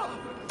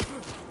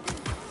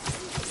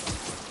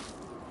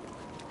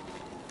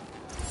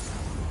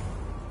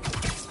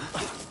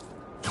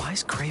 Why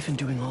is Craven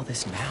doing all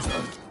this now?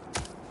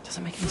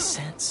 Doesn't make any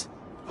sense.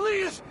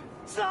 Please,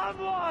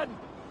 someone!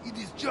 It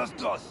is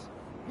just us.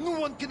 No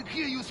one can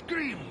hear you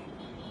scream.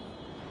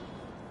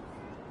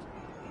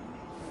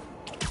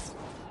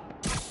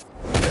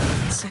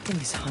 One second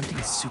he's hunting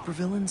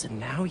supervillains, and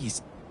now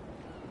he's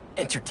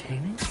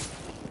entertaining?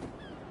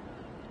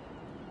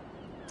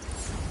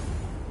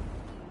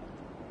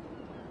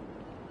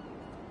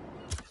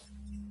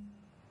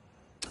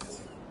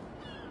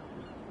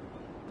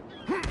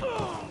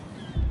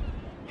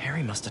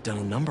 Harry must have done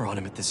a number on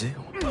him at the zoo.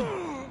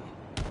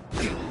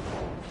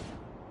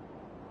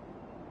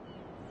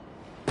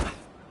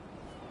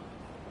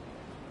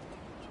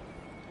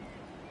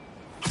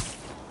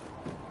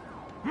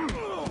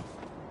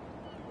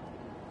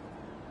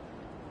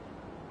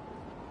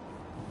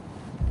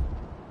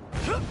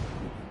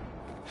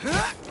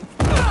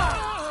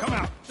 Come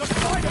out! The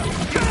spider!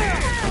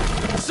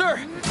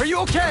 Sir, are you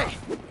okay?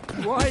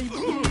 Why?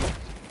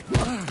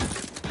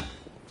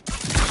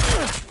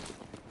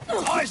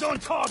 Eyes on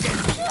target!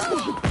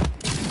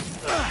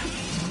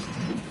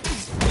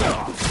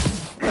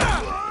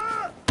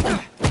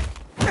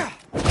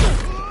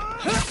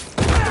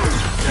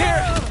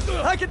 Here,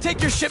 I can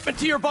take your shipment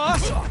to your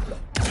boss.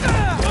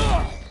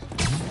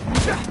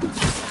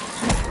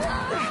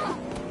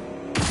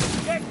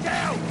 Get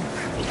down!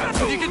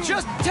 If you could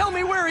just tell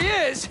me where he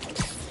is.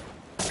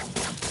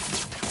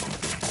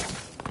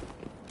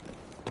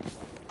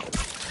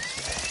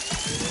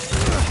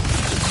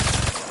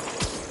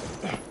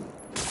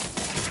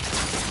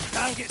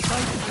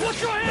 Watch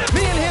your hand!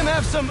 Me and him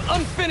have some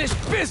unfinished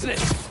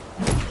business.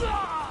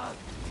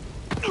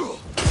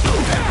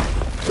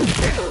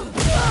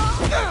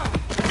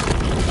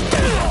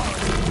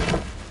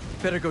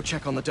 Better go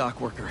check on the dock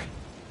worker.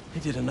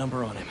 They did a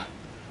number on him.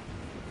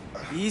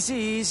 Easy,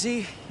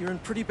 easy. You're in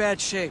pretty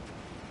bad shape.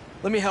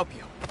 Let me help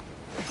you.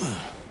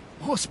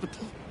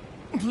 Hospital,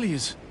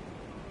 please.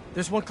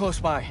 There's one close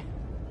by.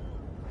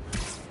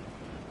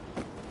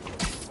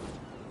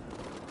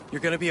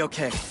 You're gonna be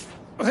okay.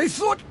 I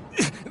thought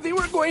they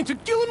were going to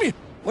kill me.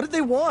 What did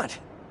they want?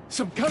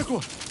 Some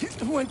cargo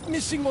went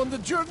missing on the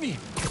journey.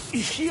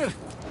 Here.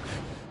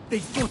 They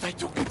thought I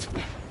took it.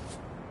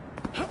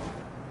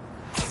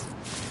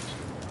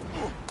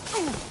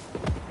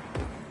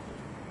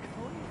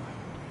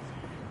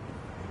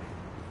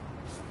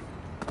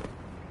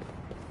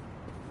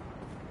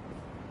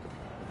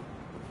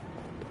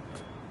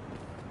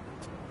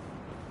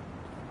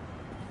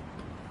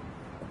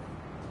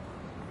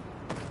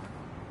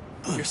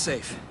 You're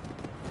safe.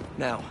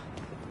 Now,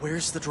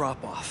 where's the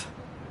drop-off?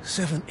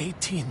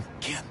 718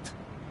 Kent.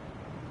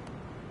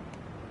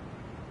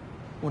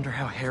 Wonder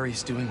how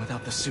Harry's doing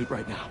without the suit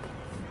right now.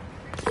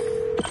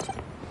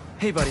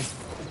 Hey, buddy.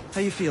 How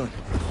you feeling?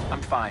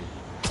 I'm fine.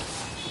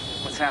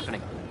 What's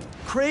happening?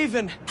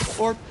 Craven,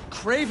 or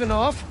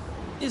Cravenoff,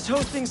 is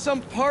hosting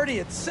some party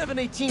at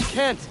 718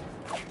 Kent.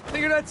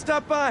 Figured I'd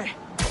stop by.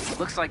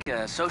 Looks like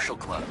a social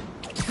club.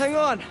 Hang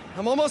on,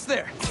 I'm almost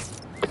there.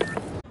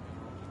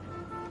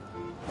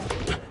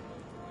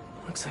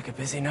 Looks like a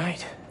busy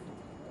night.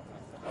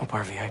 Hope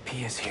our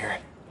VIP is here.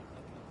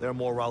 They're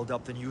more riled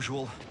up than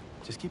usual.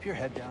 Just keep your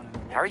head down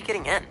and... How are you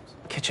getting in?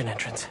 Kitchen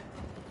entrance.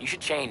 You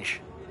should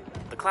change.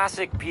 The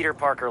classic Peter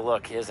Parker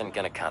look isn't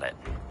gonna cut it.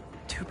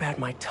 Too bad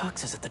my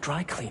tux is at the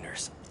dry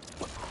cleaners.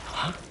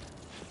 Huh?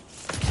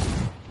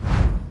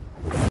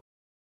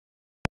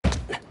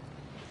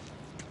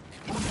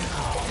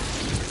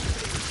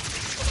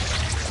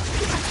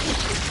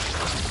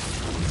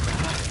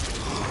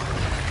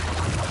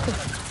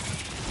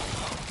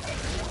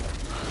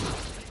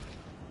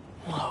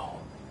 Whoa.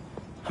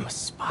 I'm a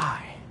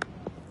spy.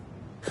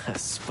 A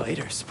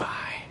spider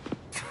spy.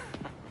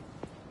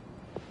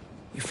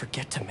 You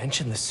forget to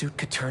mention the suit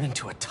could turn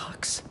into a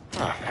tux.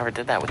 Oh, never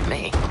did that with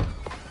me.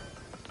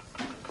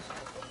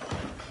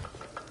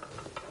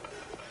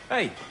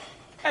 Hey!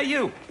 Hey,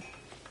 you!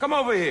 Come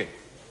over here.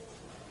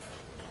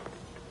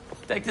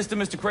 Take this to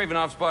Mr.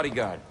 Cravenoff's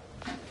bodyguard.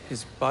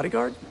 His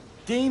bodyguard?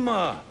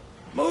 Dima!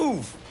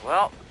 Move!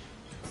 Well,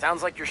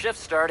 sounds like your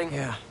shift's starting.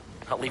 Yeah.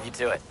 I'll leave you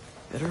to it.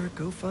 Better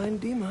go find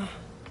Dima.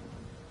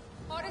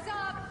 Orders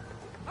up!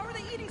 How are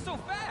they eating so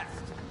fast?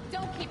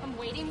 Don't keep them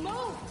waiting,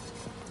 move!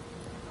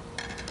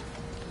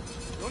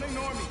 Don't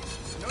ignore me.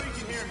 I know you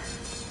can hear me.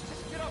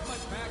 Just get off my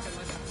back and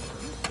let me...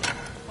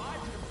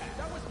 5 to the pack.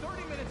 That was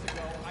 30 minutes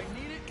ago. I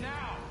need it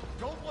now.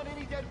 Don't want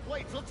any dead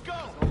plates. Let's go.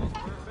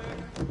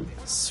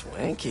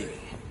 Swanky.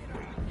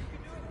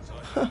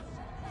 Huh.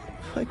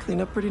 I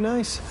clean up pretty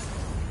nice.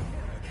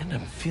 And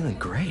I'm feeling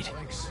great.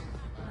 I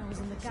was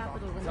in the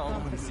capital when Tell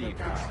them Compass the were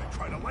down.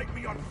 trying to light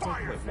me on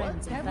fire.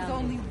 Friends and that was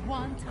only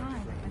one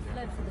time. I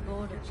fled for the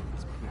border.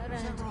 I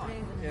ran into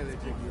Craven. Yeah, they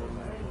take you over.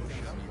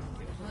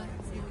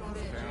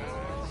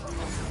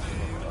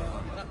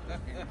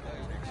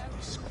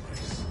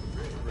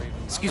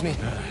 Excuse me.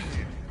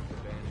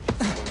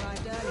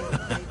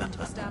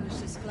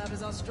 Club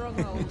is our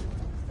stronghold.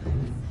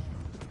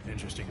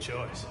 Interesting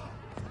choice.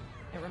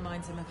 It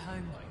reminds him of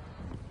home.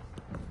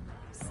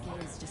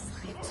 Scales just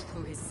ripped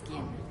through his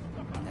skin.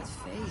 And that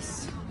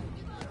face.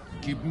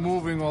 Keep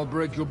moving, I'll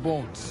break your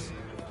bones.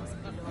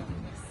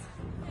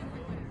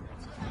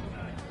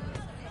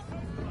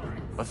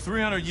 A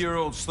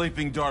 300-year-old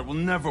sleeping dart will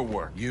never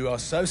work. You are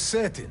so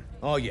certain,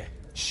 are you?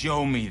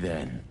 Show me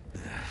then.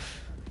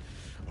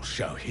 I'll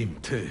show him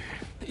too.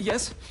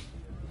 Yes?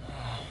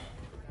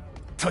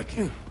 Take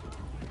him.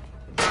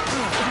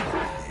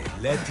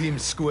 Let him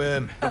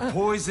squirm. The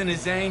poison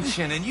is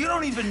ancient, and you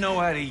don't even know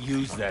how to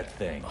use that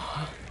thing.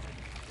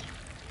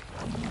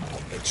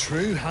 A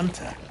true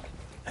hunter.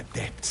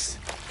 Adepts.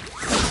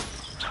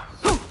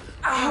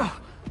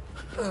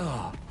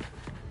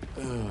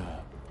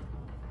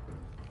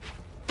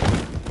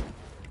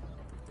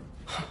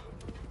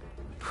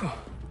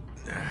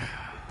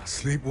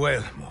 Sleep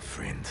well, my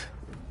friend.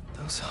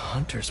 Those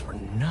hunters were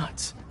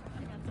nuts.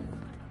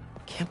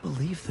 Can't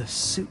believe the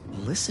suit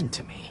listened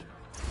to me.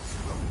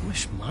 I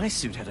wish my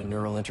suit had a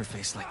neural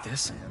interface like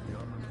this.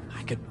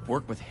 I could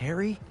work with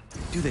Harry,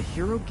 do the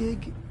hero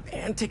gig,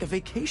 and take a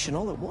vacation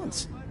all at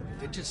once.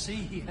 Did you see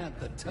he had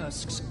the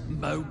tusks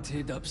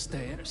mounted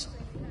upstairs?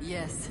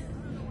 Yes.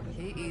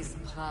 He is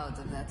proud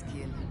of that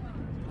kill.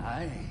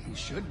 Aye, he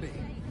should be.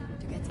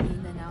 To get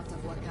in and out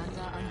of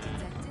Wakanda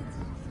undetected?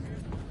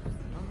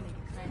 Only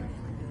Kraven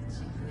could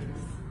achieve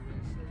this.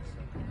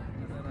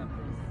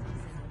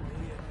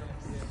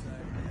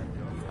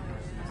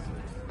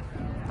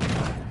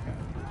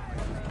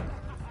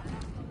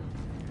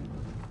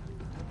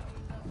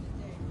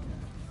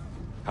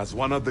 Has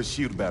one of the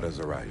shield bearers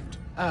arrived?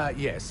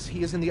 Yes.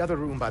 He is in the other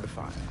room by the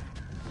fire.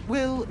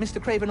 Will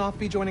Mr. Kravinoff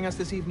be joining us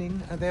this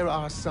evening? There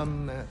are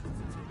some,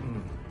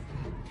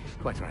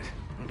 Quite right.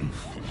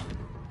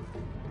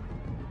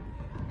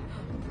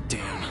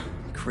 Damn,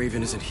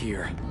 Kraven isn't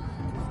here.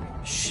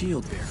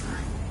 Shield bearer.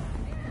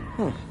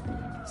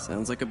 Huh.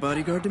 Sounds like a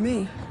bodyguard to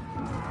me.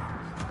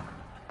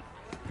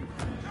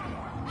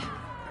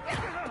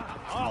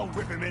 I'll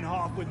rip him in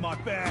half with my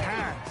bare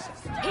hands.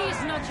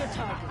 He's not your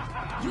target.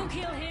 You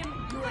kill him,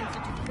 you enter to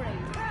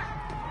Kraven.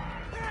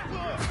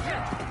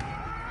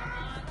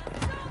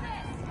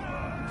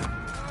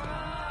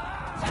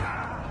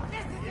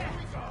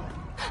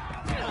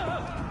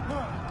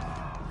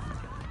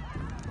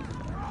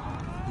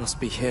 Must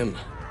be him.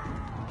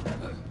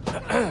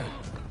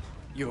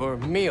 Your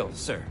meal,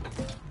 sir.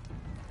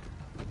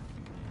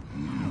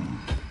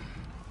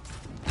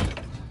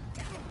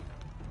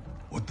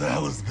 What the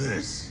hell is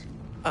this?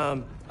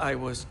 I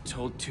was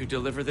told to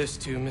deliver this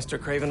to Mr.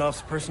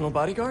 Kravinoff's personal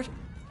bodyguard?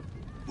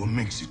 What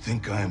makes you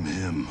think I am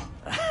him?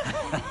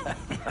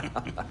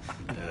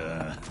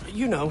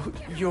 You know,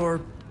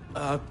 you're,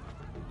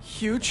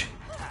 huge.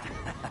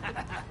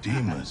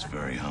 Dima's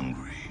very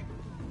hungry.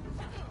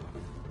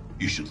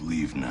 You should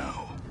leave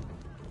now.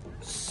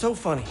 So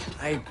funny.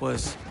 I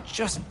was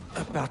just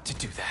about to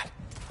do that.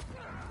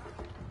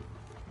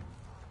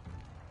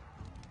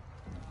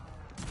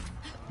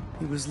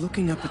 He was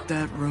looking up at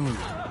that room.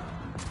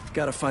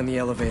 Gotta find the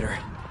elevator.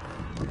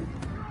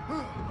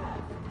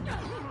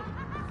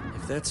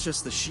 If that's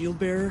just the shield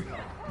bearer,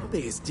 how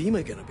big is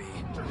Dima gonna be?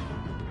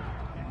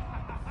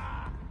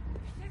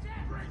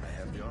 I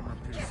have the armor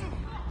piercing.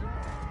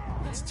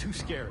 It's too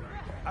scary.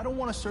 I don't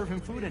want to serve him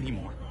food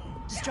anymore.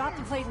 Just drop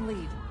the plate and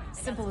leave.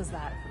 Simple as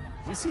that.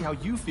 We'll see how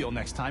you feel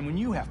next time when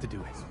you have to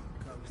do it.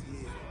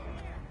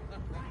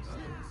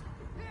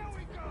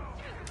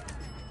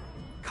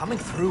 Coming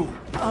through.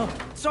 Oh,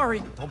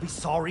 sorry. Don't be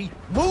sorry.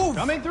 Move!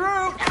 Coming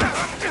through!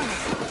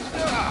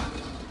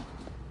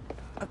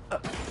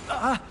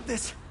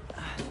 This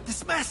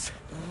mess.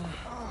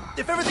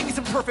 If everything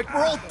isn't perfect,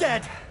 we're all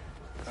dead.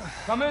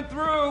 Coming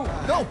through!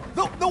 No,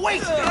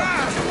 wait!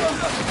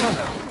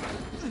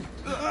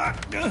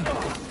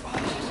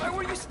 Why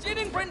were you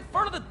standing right in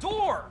front of the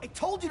door? I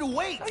told you to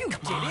wait. No, you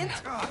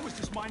didn't. I was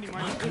just minding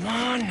my own Come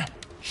on.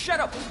 Shut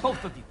up,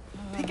 both of you.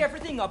 Pick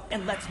everything up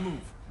and let's move.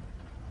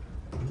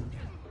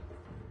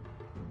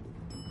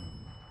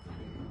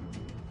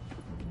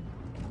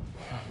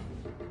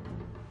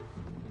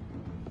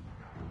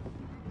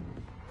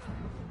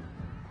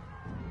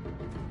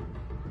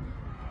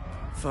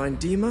 Find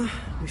Dima,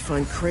 we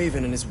find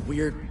Kraven and his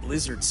weird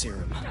blizzard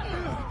serum.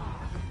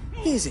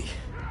 Easy.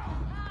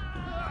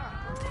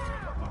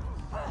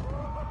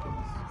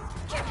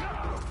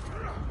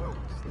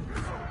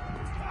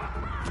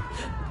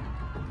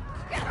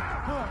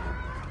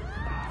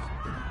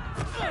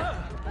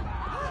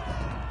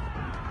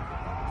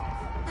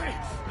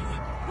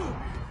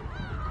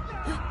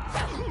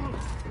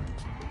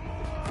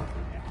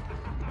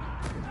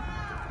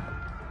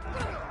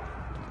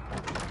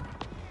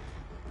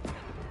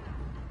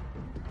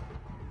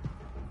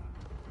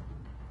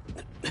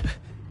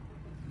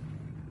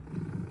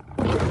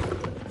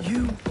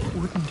 You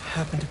wouldn't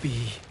happen to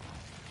be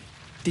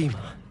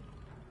Dima.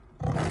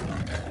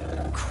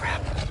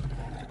 Crap.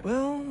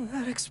 Well,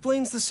 that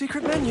explains the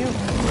secret menu.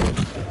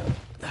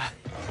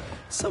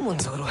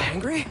 Someone's a little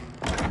hangry.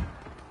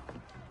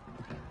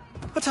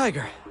 A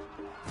tiger.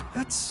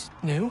 That's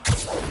new.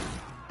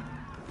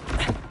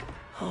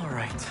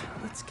 Alright,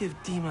 let's give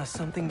Dima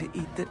something to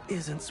eat that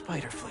isn't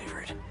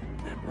spider-flavored.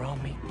 That raw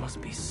meat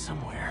must be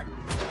somewhere.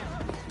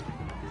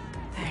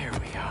 There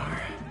we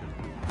are.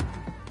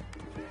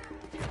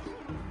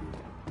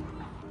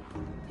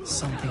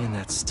 Something in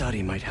that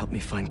study might help me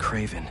find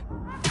Kraven.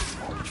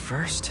 But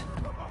first,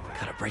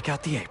 gotta break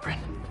out the apron.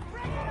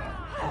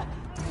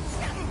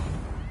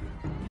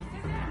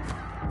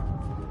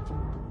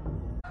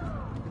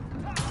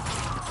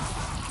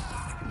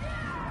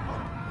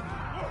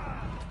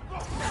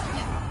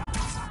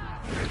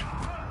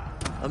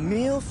 A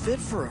meal fit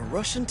for a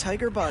Russian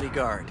tiger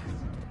bodyguard.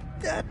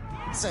 That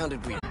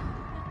sounded weird.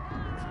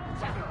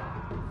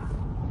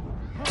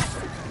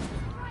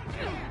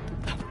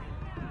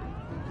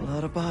 A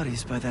lot of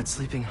bodies by that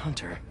sleeping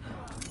hunter.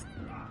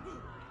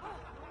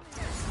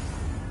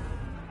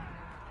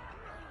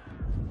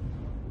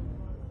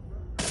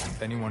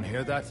 Anyone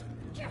hear that?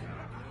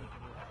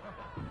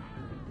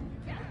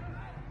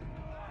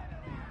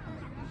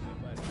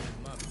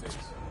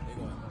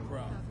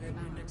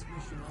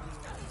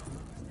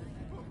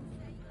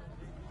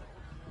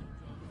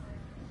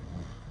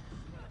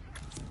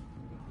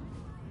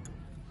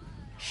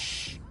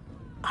 Shh.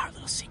 Our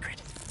little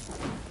secret.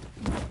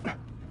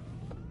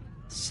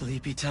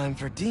 Sleepy time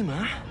for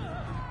Dima.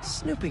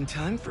 Snooping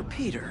time for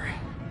Peter.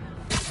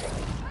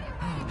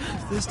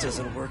 If this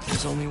doesn't work,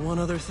 there's only one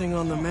other thing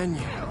on the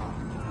menu.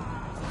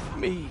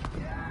 Me.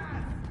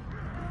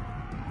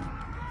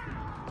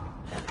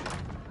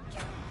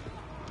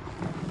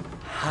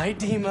 Hi,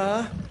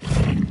 Dima.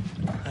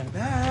 I'm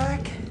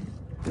back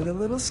with a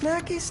little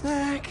snacky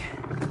snack.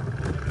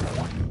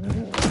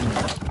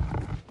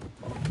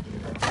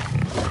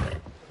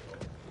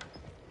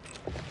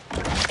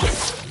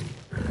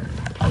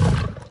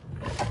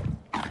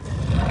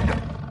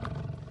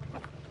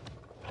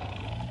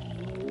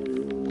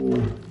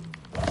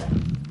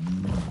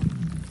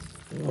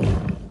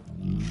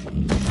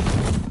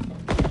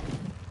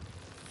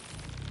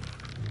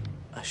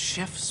 A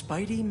Chef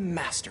Spidey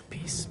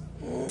masterpiece.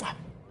 Mwah.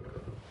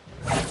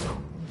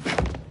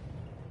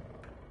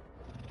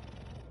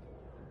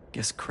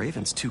 Guess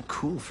Kraven's too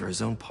cool for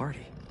his own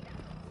party.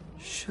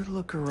 Should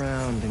look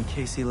around in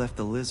case he left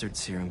the lizard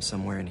serum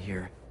somewhere in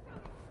here.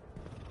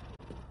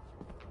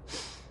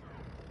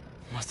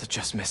 Must have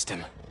just missed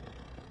him.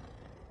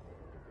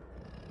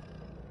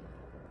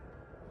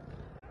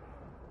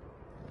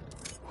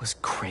 Was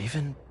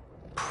Kraven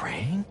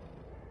praying?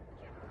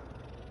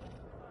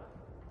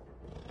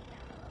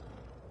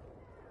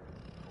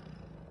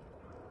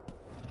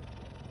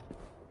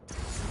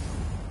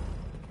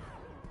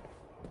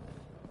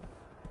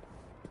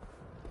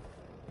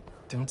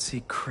 Don't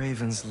see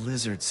Kraven's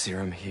lizard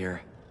serum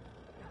here.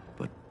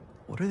 But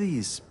what are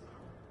these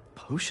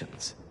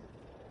potions?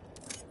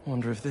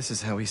 Wonder if this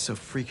is how he's so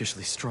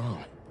freakishly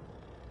strong.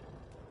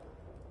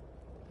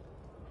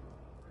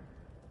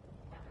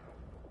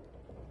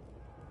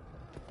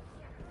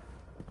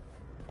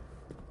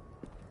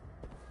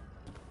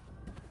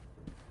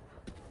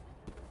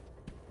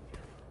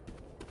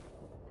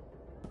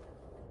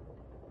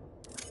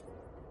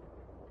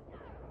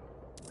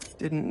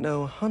 Didn't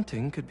know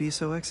hunting could be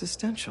so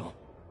existential.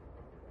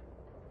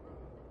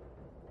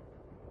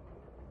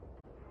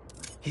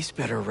 He's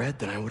better read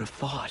than I would have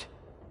thought.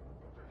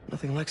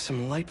 Nothing like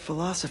some light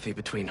philosophy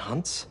between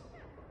hunts.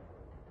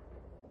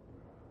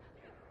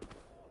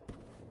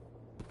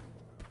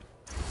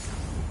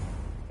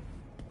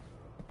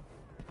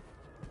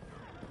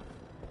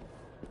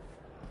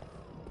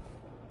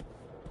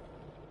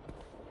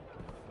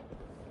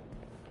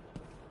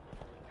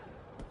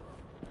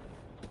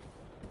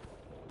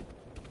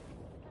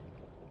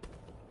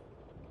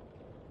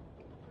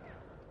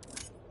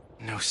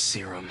 No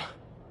serum.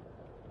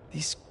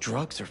 These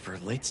drugs are for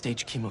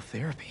late-stage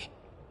chemotherapy.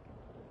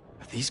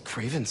 Are these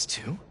Kraven's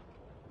too?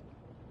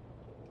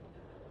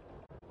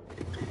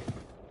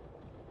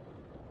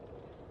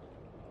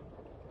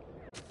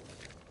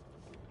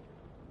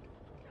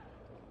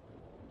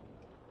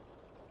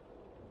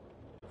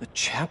 The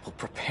chapel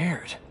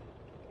prepared.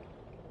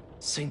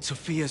 St.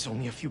 Sophia's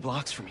only a few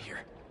blocks from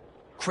here.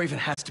 Kraven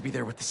has to be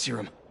there with the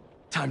serum.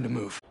 Time to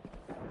move.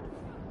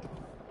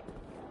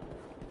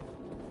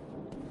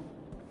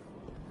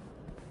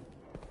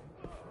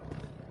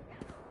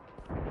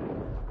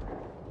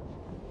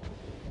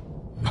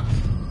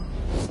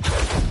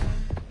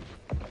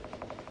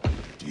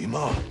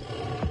 Dima.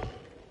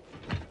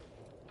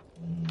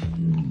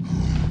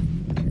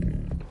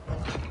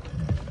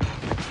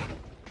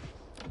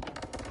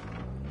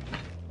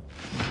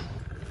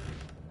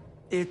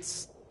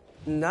 It's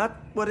not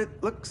what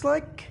it looks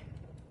like?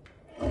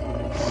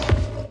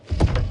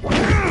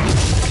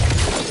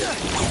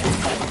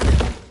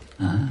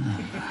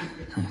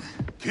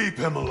 Keep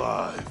him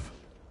alive.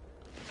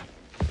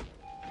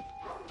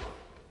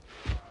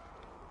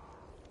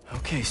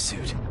 Okay,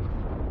 Suit.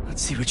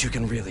 Let's see what you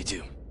can really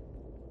do.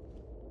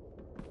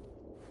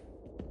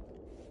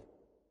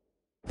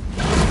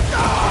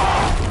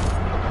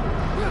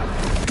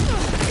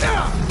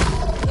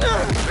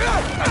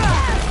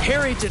 Here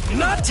Barry did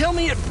not tell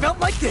me it felt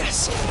like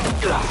this.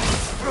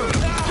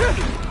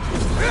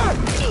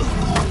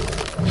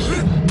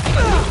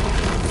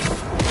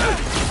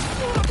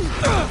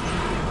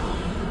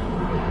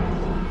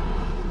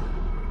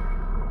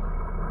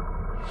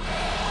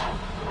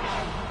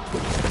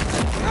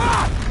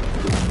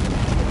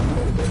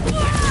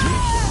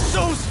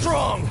 So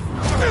strong!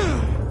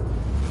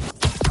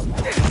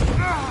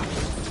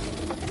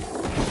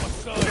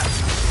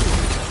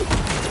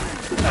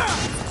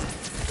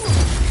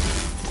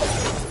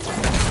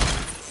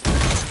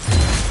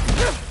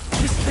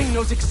 This thing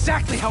knows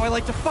exactly how I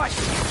like to fight.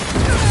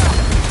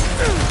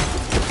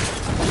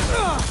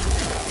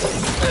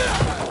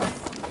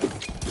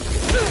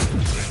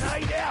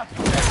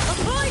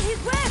 Avoid his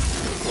web!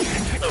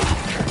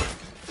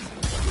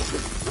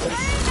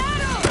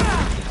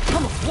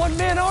 I'm a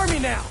one-man army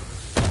now!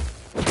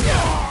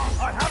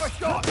 I have a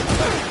shot!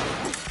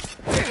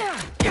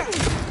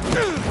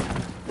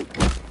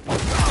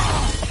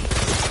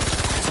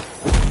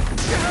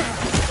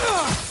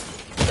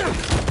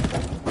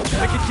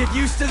 I could get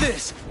used to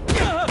this.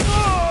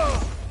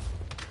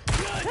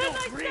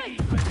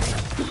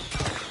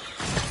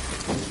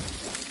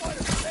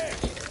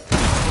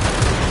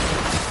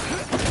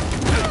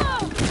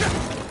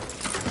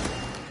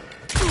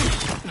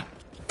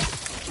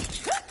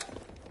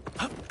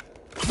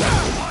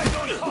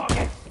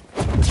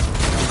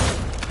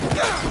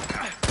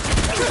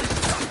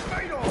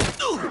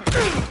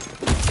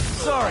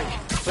 Sorry,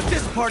 but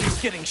this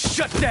party's getting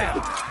shut down.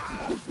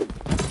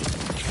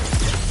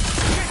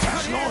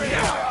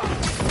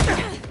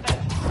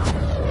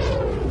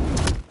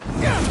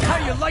 How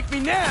do you like me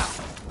now?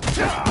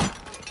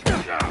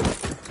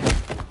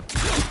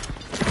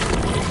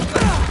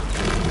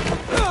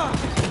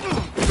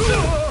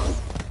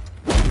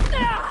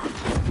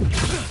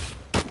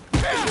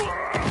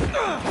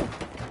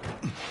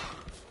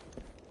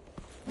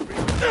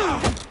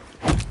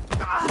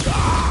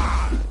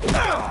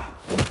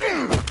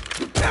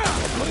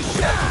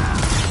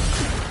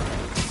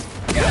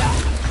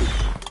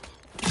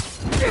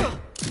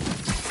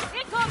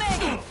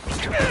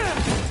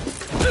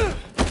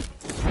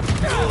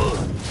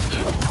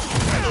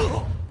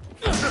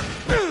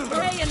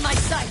 Ray in my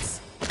sights!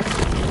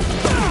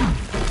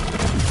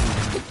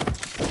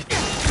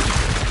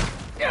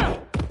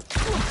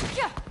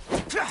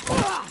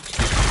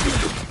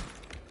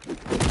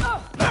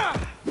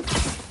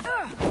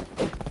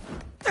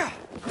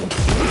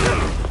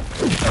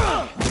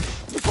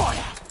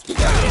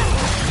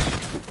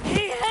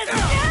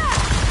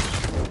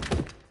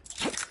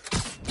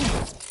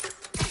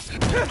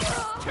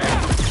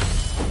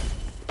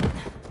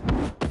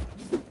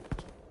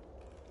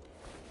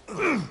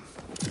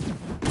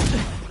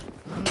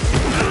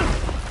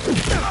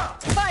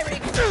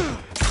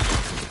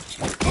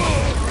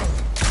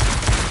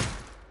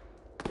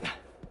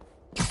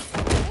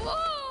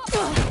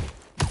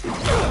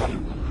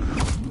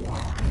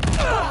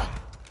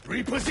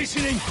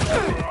 Repositioning!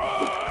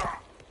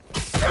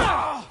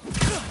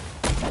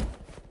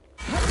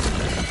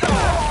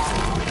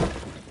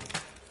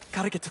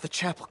 Gotta get to the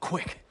chapel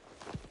quick.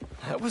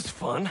 That was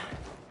fun.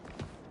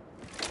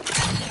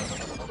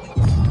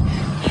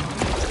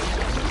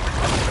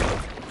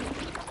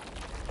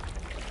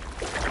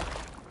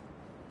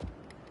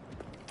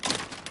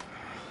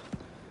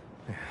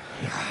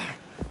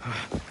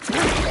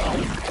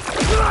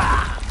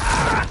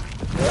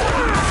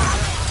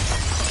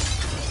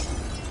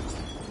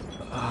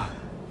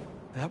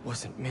 That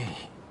wasn't me.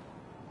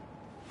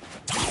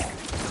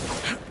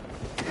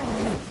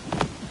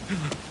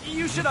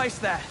 You should ice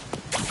that.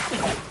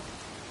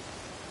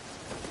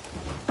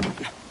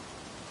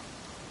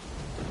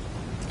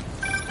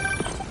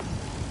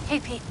 Hey,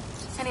 Pete.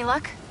 Any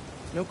luck?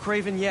 No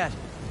Craven yet.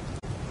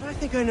 But I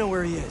think I know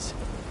where he is.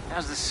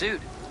 How's the suit?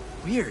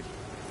 Weird.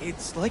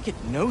 It's like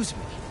it knows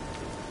me.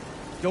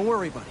 Don't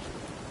worry, buddy.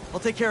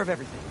 I'll take care of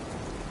everything.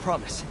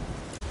 Promise.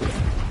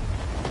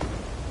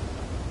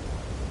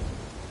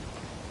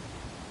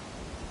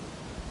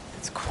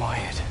 It's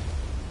quiet.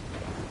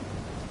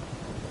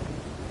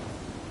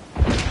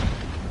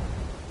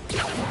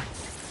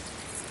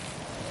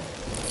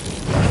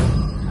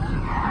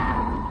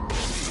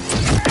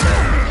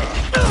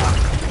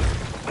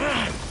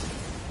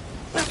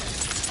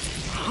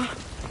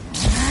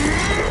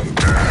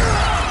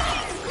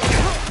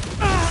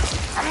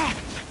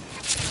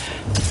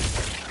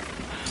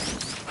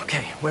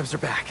 Okay, webs are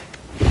back.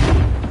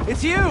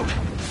 It's you!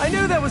 I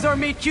knew that was our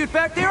meet cute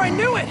back there, I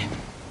knew it!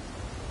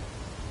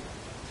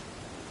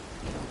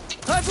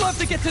 I'd love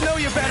to get to know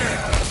you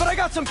better, but I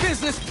got some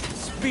business.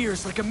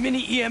 Spears like a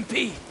mini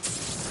EMP.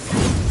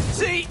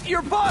 See,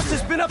 your boss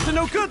has been up to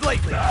no good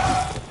lately.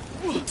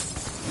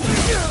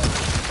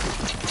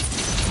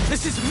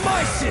 This is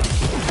my city,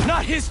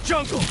 not his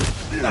jungle.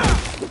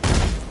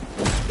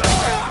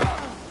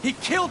 He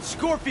killed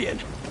Scorpion.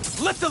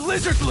 Let the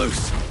lizard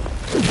loose.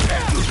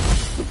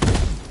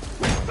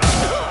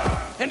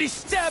 And he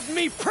stabbed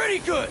me pretty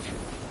good.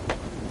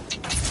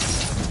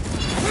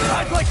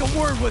 I'd like a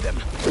word with him,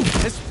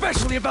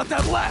 especially about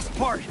that last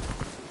part.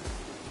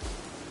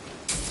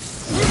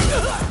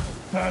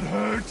 That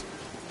hurt.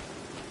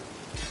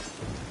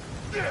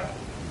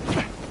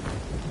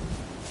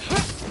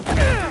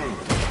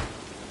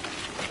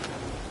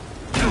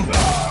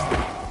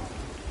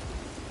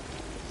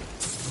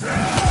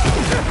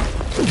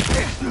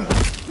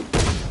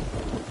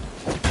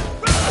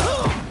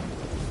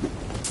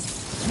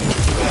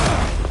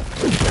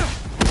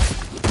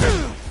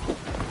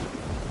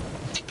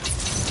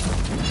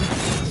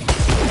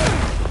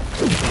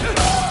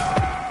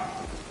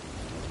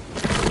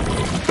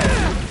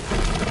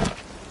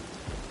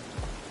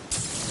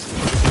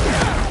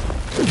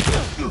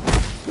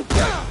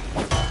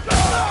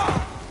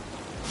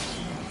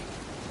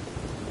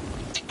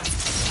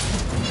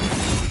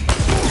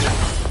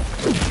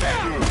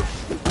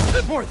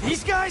 More of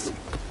these guys?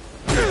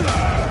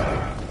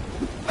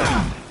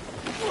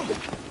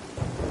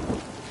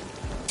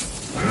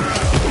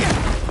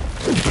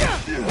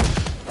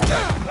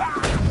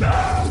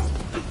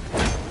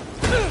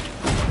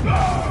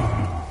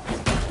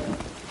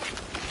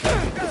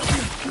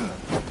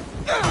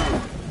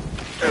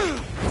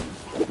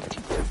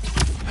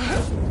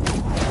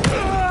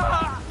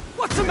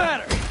 What's the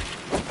matter?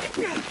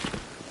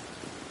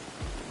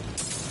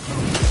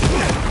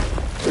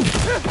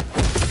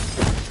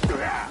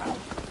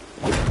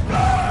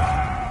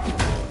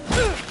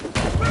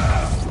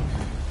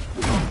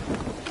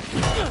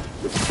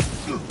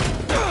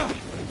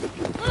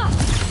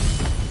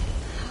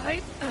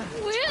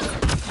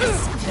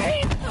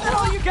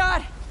 All you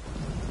got?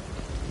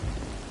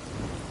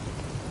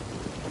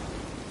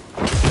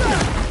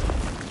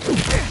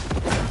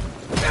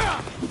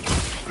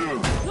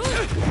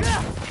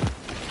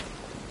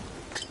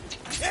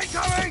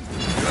 Incoming!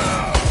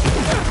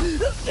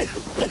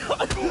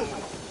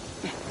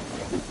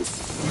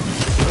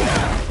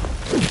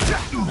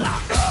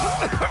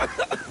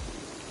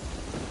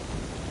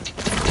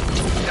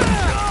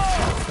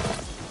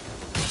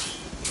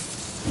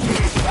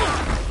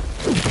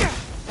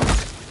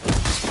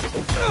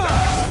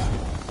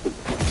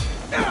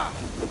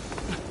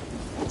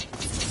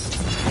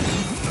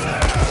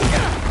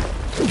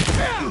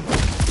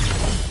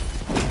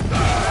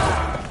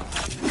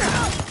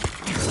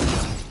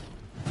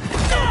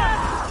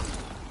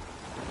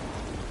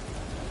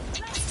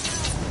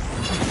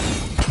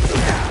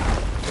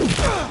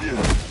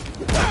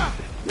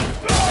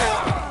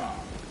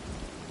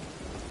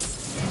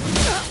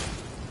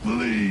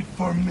 Bleed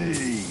for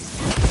me.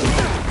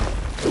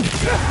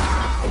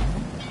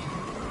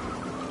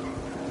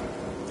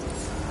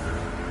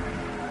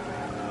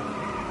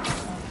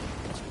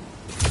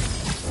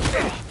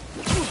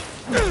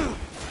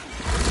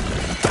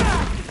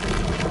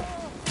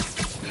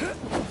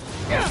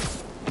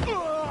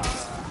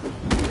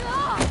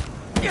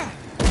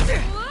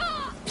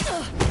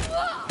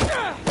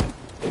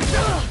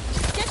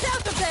 Get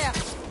out of there!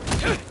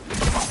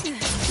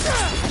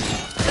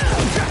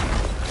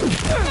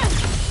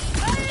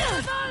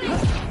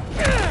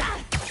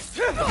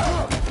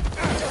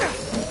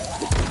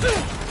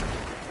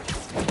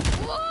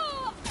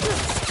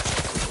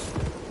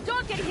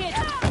 Don't get hit!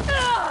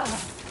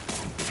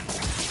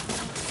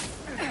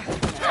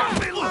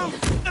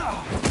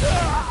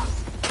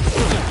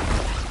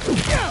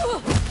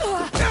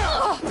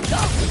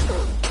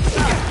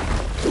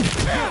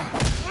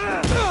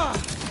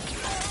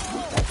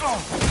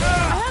 I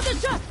have the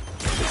shot!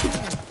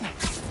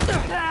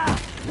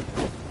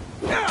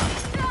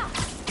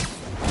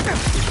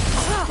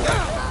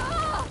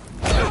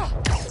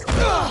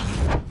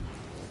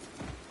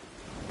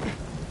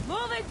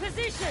 Move in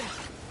position!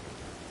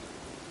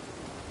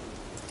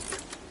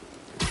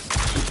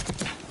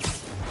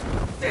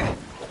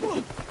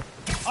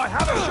 I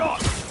have a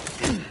shot!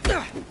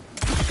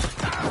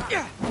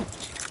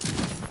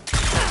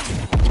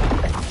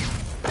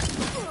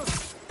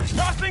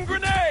 Tossing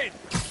grenade!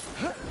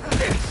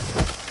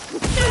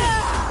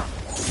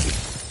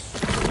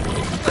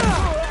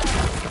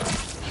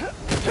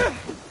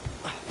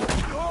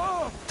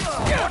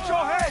 Watch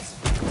your heads!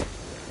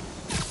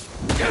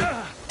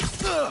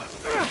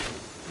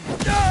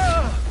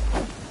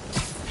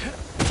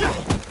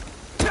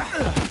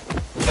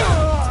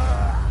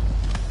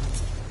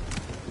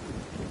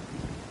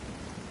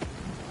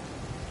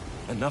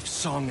 Enough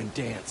song and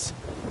dance.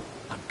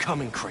 I'm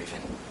coming,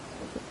 Craven.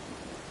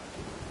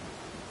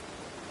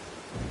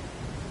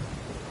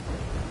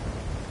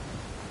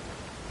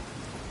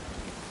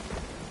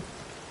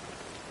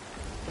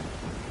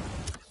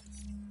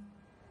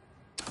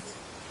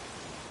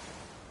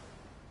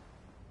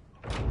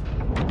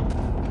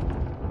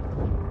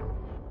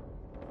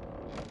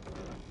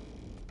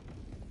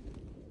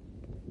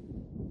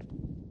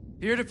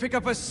 Here to pick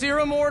up a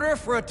serum order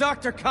for a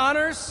Dr.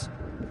 Connors?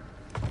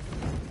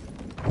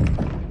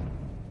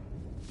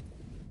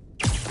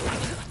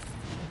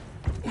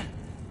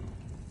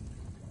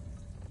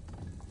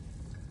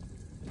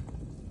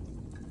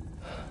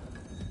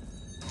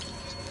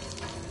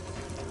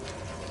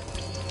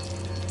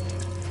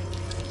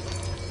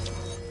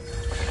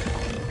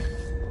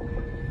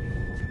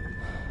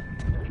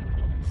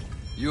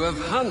 You have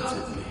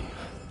hunted me.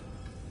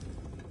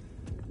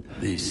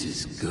 These This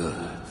is good.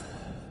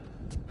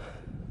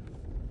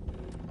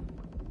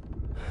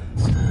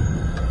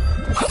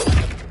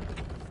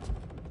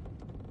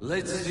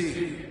 Let's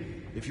see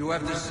if you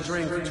have the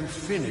strength to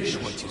finish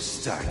what you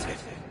started.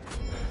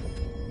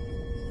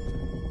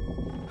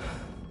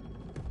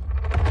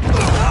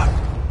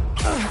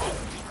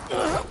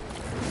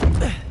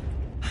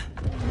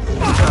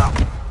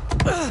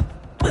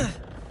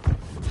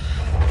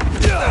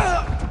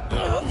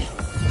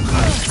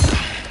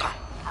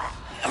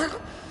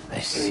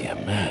 I see a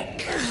man.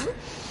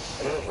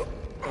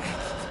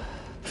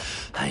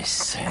 I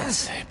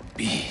sense a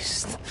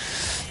beast.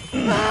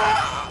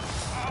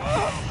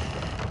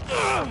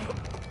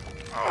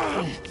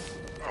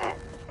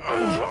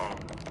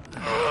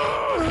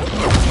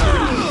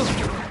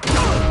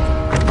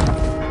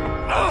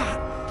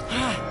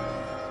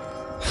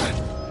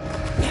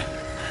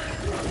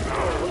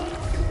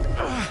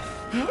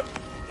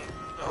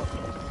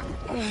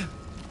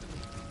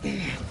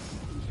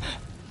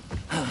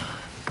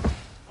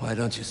 Why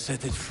don't you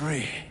set it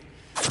free?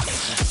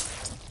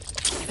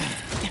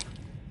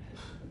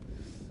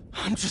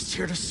 I'm just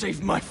here to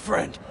save my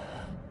friend.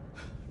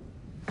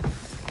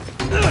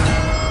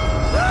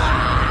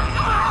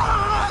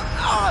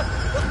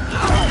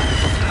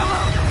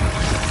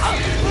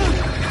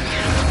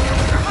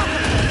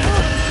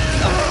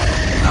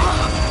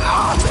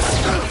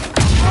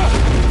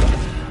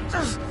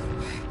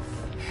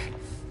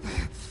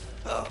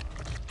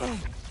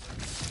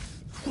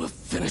 We'll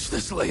finish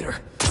this later.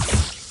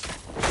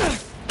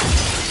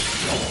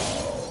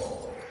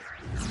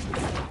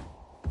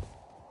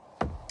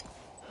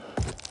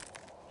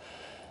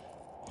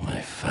 My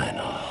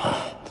final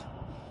hunt.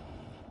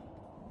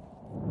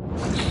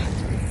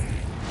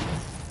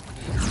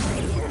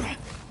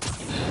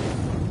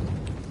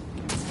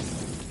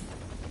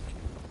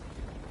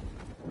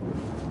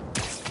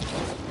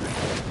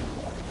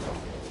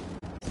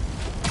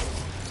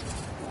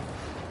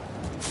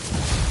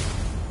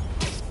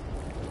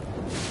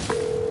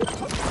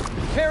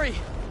 Harry!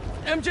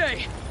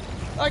 MJ!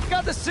 I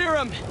got the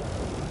serum!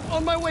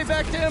 On my way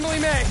back to Emily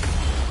May!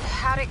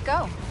 How'd it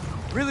go?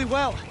 Really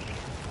well.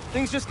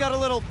 Things just got a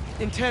little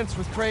intense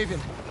with Kraven.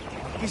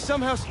 He's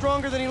somehow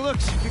stronger than he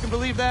looks, if you can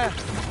believe that.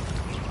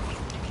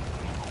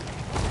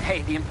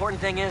 Hey, the important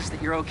thing is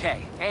that you're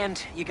okay,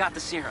 and you got the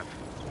serum.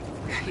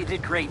 You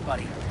did great,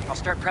 buddy. I'll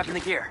start prepping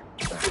the gear.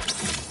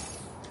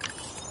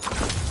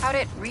 How'd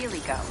it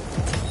really go?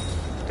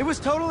 It was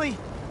totally...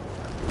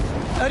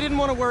 I didn't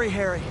want to worry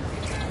Harry.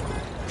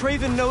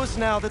 Kraven knows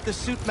now that the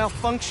suit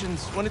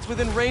malfunctions when it's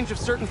within range of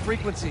certain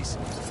frequencies.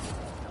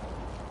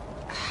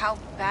 How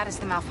bad is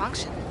the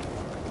malfunction?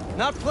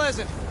 Not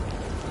pleasant,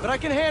 but I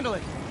can handle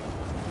it.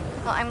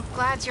 Well, I'm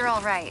glad you're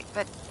all right,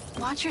 but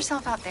watch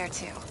yourself out there,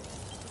 too.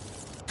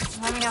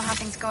 Let me know how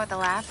things go at the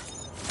lab.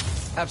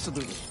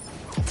 Absolutely.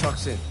 Talk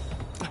soon.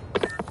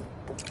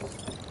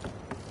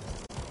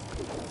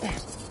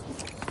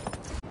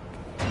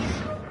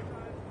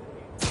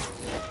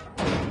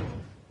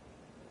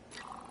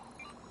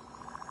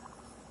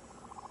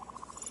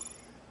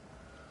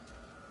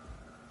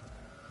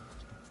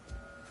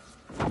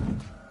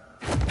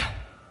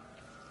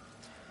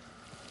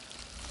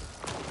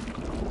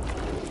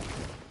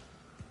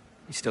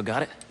 You still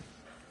got it?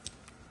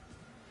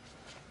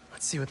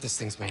 Let's see what this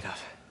thing's made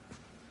of.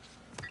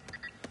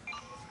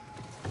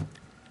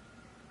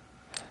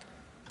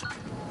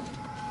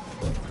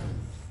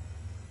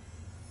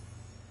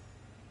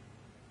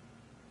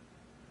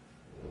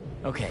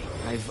 Okay,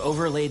 I've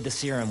overlaid the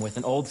serum with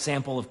an old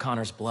sample of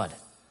Connor's blood.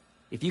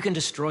 If you can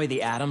destroy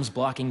the atoms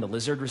blocking the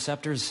lizard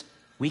receptors,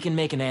 we can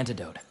make an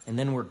antidote, and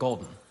then we're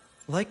golden.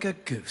 Like a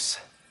goose.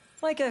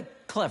 Like a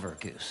clever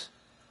goose.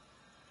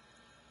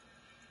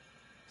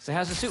 So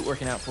how's the suit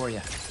working out for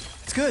you?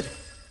 It's good.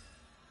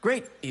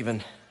 Great,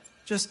 even.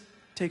 Just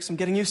takes some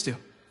getting used to.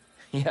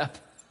 Yep.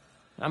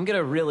 I'm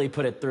gonna really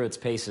put it through its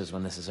paces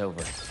when this is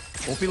over.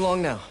 Won't be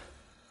long now.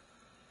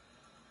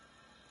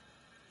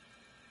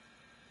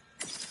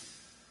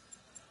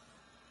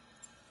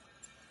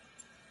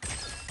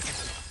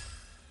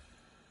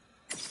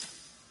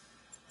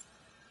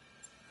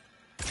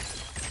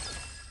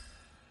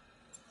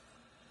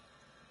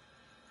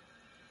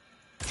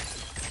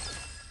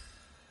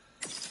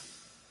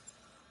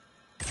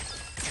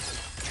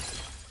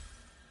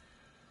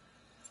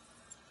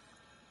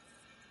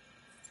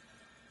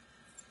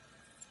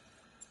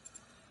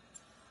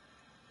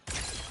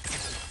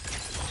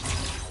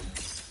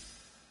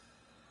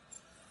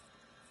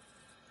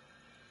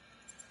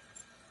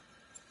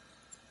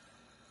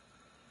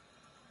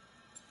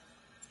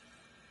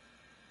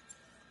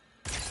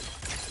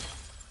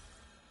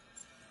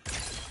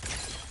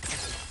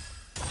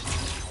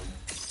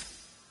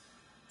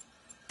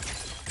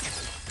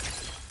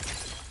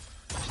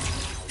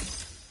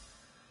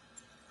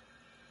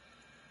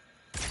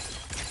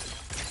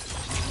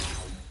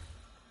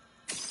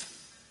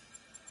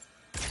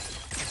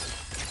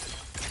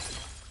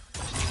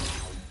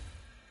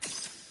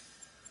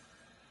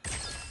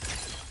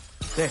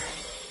 There.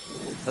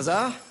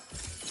 Huzzah!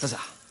 Huzzah.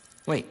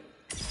 Wait,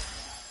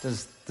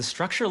 does the the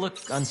structure look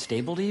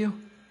unstable to you?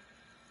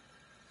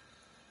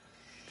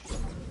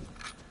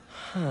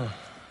 Huh.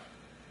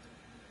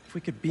 If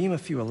we could beam a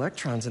few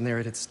electrons in there,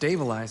 it'd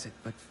stabilize it,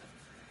 but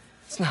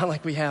it's not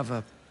like we have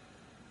a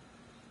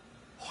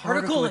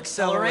Particle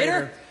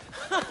accelerator?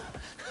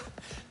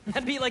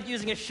 That'd be like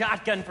using a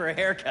shotgun for a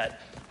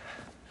haircut.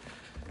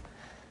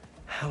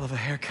 Hell of a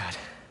haircut.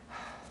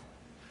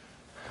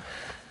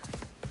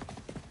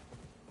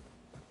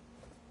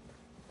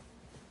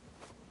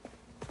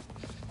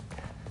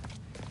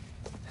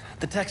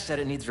 The tech said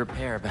it needs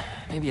repair, but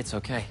maybe it's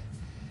okay.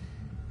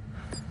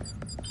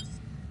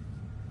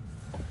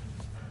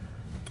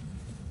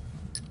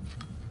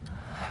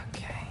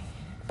 Okay.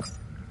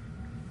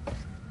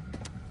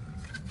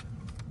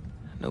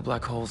 No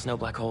black holes, no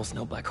black holes,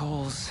 no black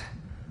holes.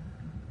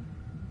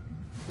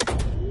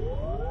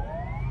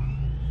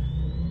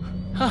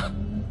 Huh.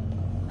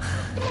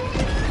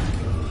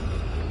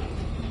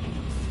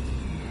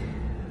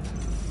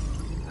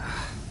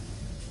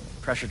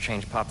 Pressure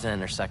change popped an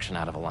intersection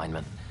out of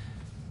alignment.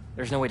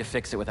 There's no way to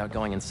fix it without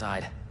going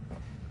inside.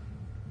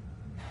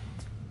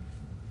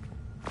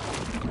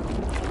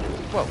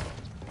 Whoa.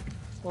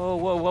 Whoa,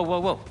 whoa, whoa, whoa,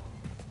 whoa.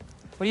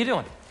 What are you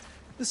doing?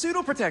 The suit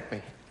will protect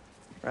me,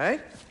 right?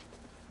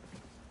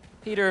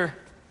 Peter,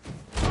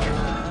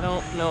 I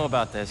don't know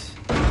about this.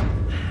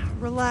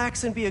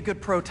 Relax and be a good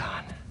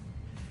proton.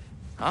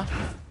 Huh?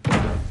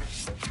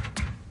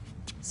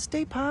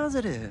 Stay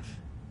positive.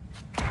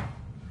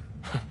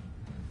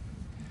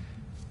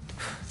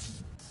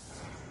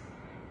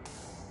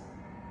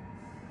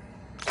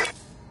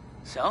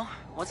 So,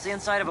 what's the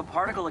inside of a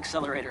particle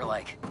accelerator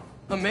like?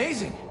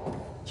 Amazing.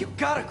 You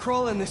gotta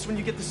crawl in this when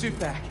you get the suit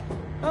back.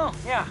 Oh,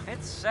 yeah,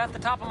 it's at the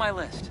top of my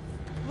list.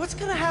 What's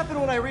gonna happen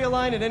when I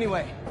realign it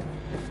anyway?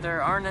 If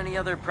there aren't any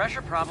other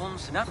pressure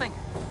problems, nothing.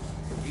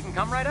 You can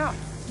come right out.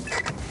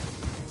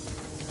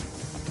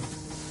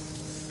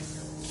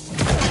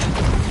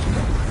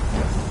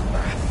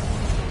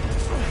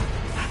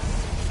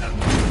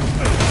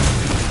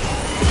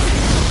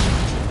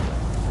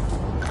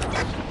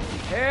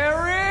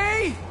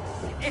 Harry!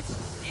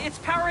 It's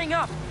powering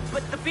up,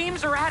 but the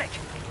beam's erratic.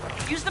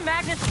 Use the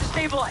magnets to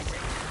stabilize it.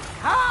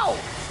 How?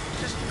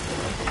 Just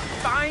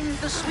find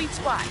the sweet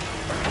spot.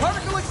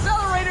 Particle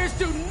accelerators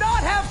do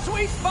not have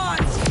sweet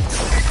spots!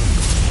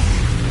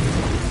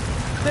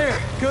 There,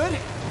 good?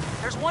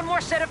 There's one more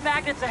set of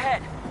magnets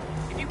ahead.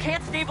 If you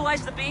can't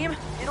stabilize the beam,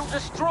 it'll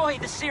destroy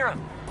the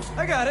serum.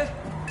 I got it.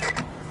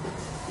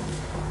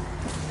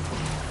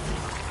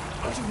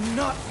 Do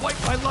not wipe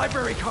my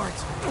library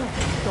cards.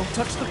 Don't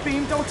touch the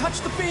beam, don't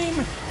touch the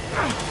beam.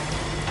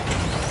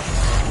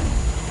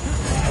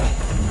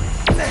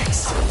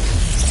 Thanks.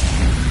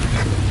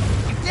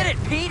 You did it,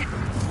 Pete.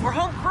 We're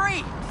home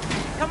free.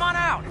 Come on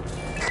out.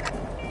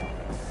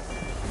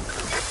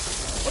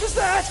 What is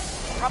that?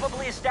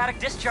 Probably a static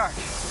discharge.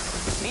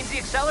 Means the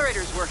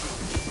accelerator's working.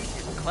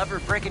 Clever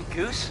frickin'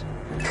 goose.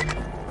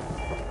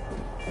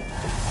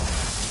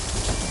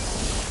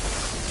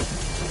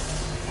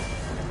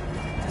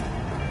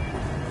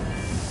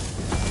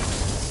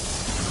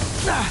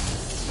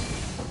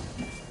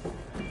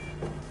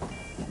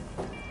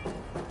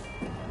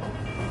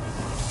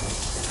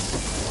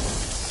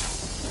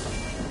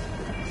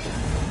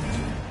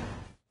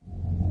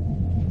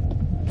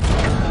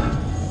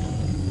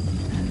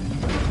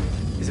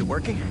 Is it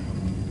working?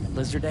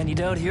 Lizard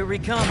antidote, here we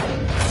come.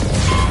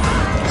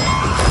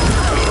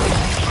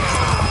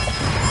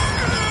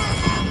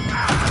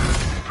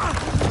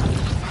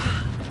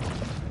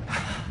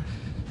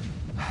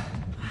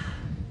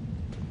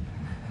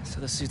 So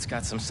the suit's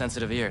got some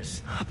sensitive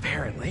ears.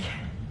 Apparently.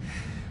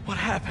 What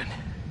happened?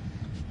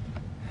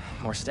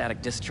 More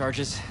static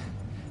discharges.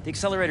 The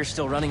accelerator's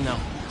still running, though.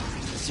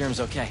 The serum's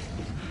okay.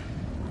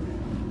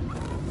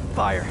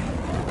 Fire.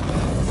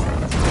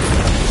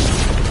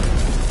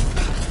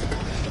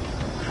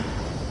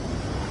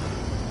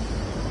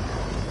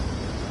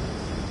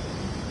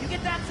 You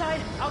get that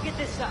side, I'll get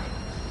this side.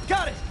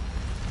 Got it!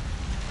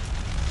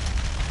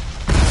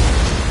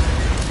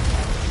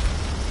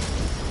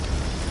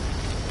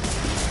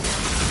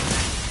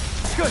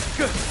 Good,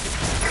 good.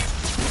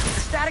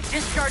 The static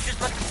discharges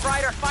must have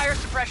fried our fire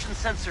suppression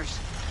sensors.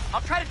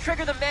 I'll try to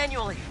trigger them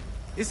manually.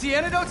 Is the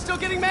antidote still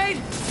getting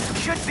made?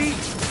 Should be.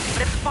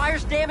 But if the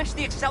fire's damaged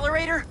the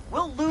accelerator,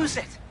 we'll lose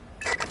it.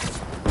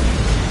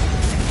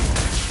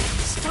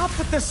 Stop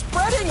with the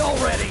spreading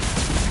already!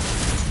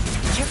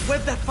 I can't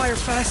web that fire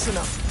fast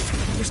enough.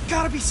 There's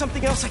gotta be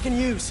something else I can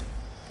use.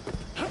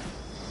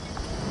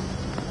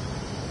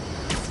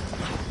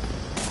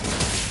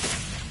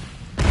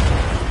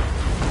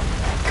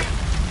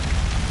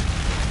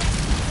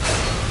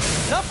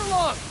 Not for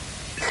long!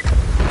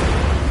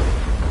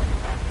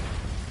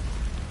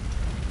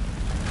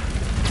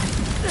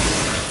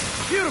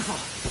 Beautiful!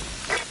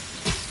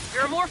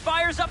 There are more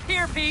fires up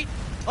here, Pete.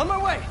 On my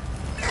way!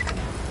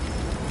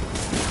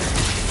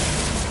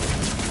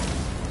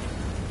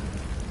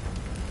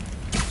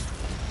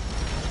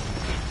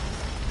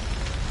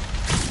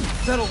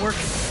 That'll work.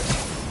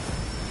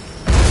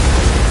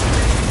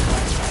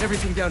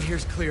 Everything down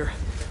here's clear.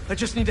 I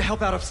just need to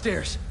help out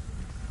upstairs.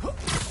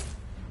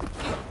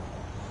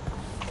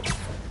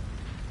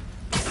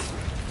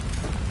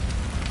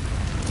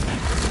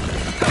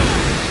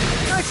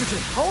 Nitrogen,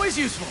 always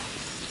useful.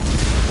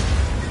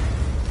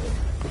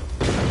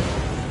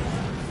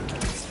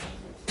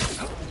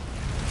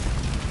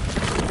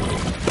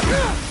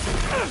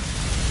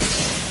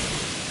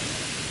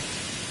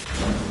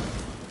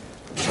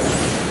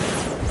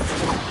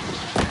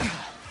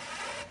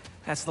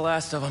 That's the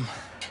last of them.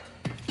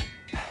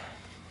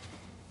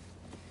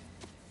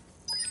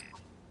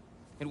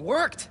 It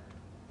worked!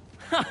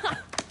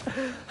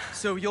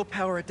 So you'll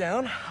power it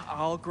down,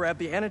 I'll grab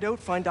the antidote,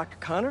 find Dr.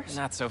 Connors?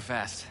 Not so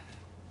fast.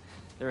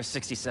 There are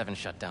 67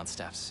 shutdown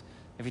steps.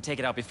 If we take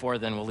it out before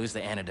then, we'll lose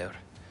the antidote.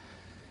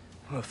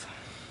 Oof.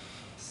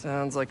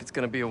 Sounds like it's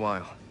gonna be a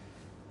while.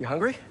 You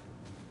hungry?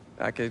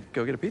 I could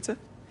go get a pizza.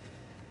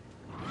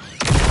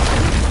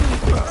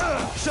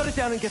 Shut it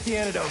down and get the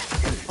antidote.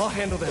 I'll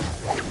handle them.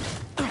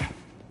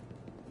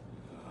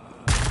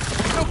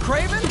 No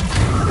Kraven?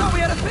 I thought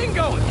we had a thing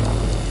going.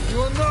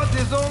 You're not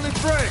his only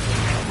friend.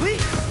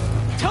 Please,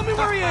 tell me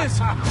where he is.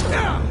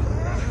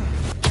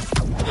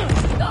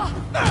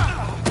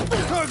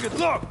 Target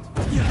locked.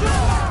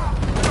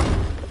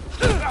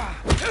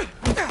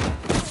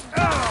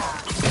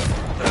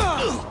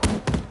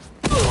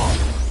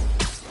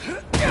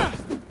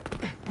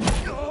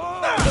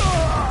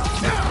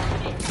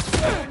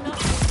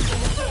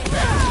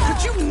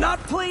 Could you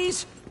not,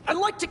 please? I'd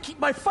like to keep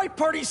my fight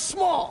parties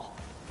small.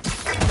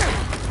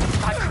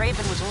 I thought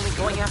Kraven was only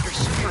going after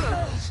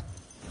superheroes.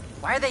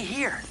 Why are they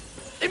here?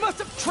 They must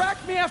have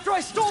tracked me after I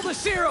stole the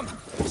serum.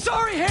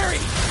 Sorry, Harry.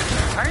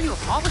 Why are you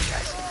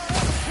apologizing?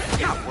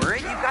 You're not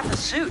worried. You've got the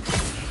suit.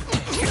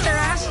 Kick their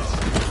asses.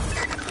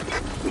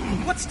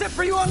 What step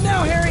are you on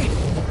now, Harry?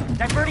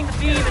 Diverting the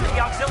beam into the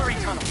auxiliary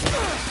tunnel.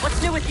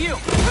 What's new with you?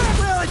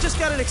 Well, I just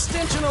got an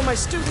extension on my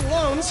student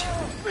loans.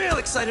 Real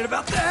excited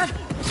about that.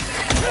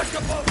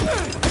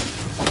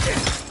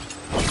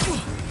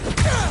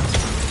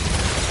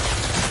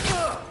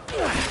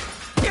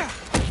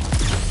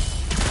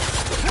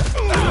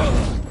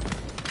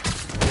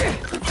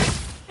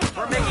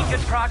 We're making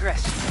good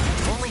progress.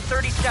 Only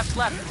 30 steps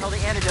left until the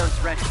antidote's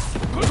ready.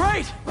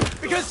 Great!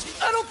 Because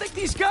I don't think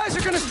these guys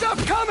are gonna stop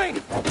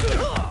coming!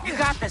 You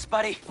got this,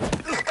 buddy.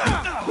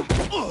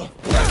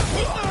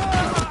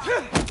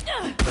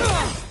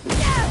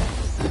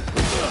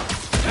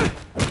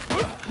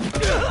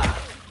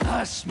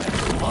 I smell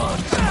blood.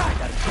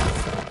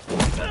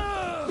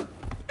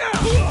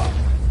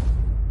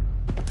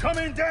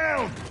 Coming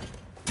down!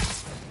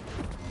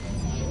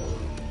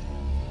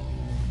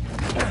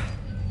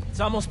 It's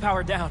almost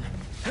powered down.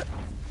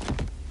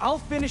 I'll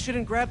finish it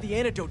and grab the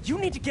antidote. You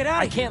need to get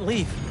out I of here. can't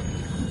leave.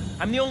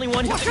 I'm the only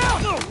one who... Watch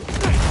out!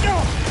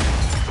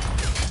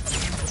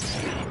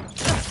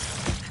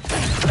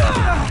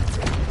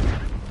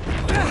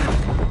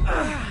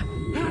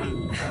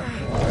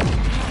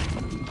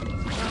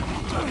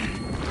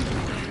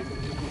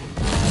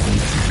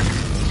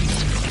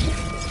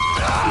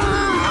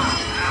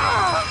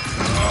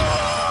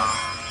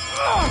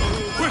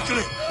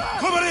 Quickly!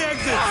 Cover the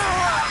exit!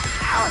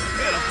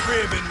 Tell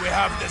Kraven we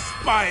have the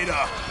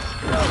spider!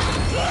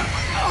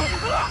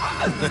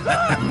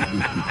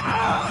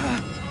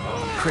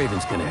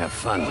 Kraven's gonna have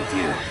fun with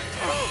you.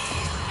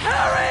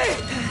 Harry!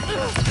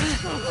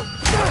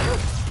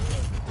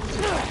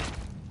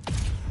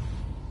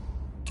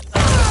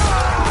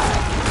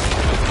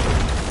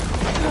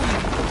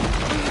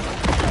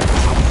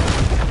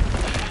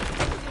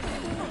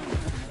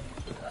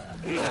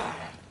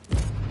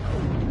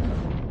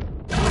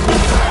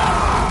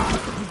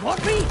 You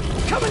want me?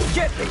 Come and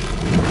get me!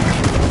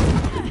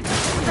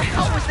 What the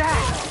hell was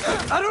that?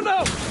 I don't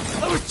know!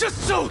 I was just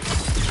so...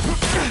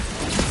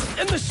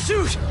 in the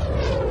suit!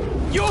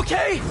 You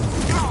okay?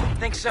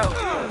 Think so.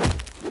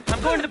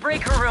 I'm going to the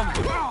breaker room.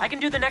 I can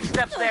do the next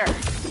steps there.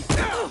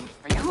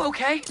 Are you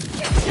okay?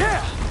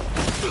 Yeah!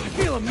 I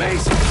feel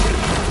amazing!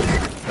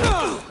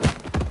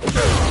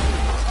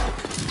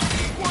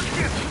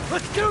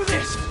 Let's do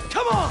this!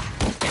 Come on!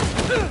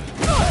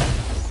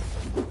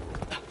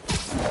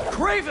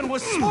 Kraven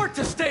was smart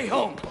to stay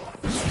home!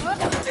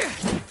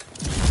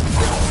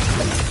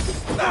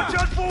 Watch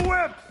out for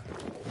whip!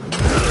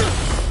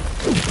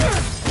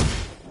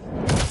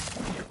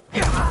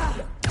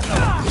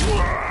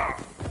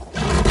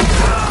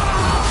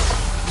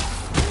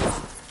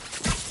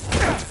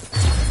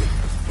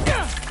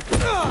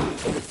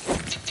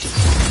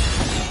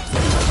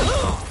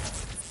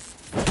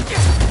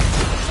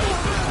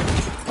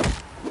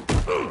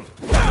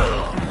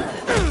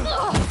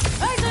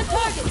 Eyes on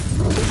target!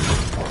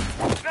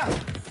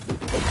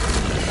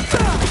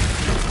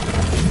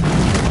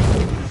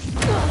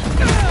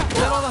 Is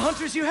that all the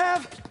hunters you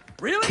have?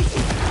 Really?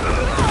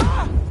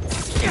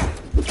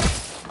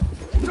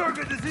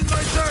 Target is in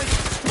my sight!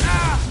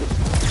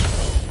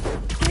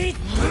 He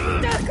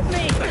stuck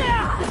me!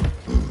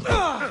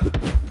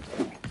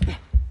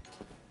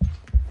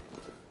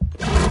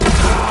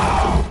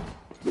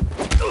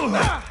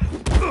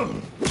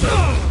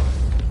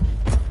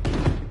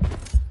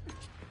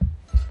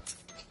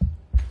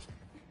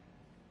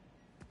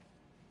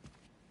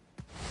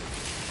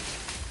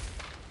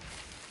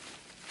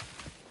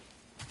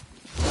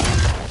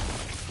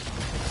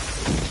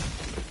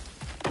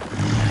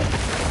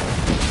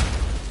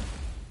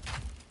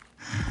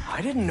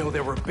 I didn't know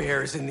there were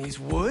bears in these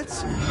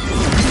woods.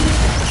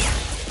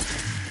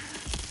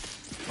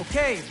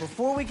 Okay,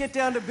 before we get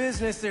down to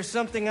business, there's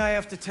something I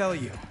have to tell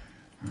you.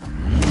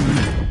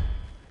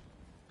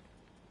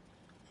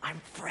 I'm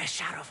fresh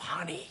out of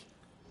honey.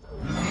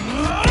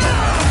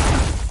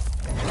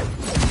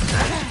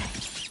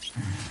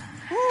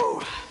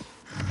 Whew.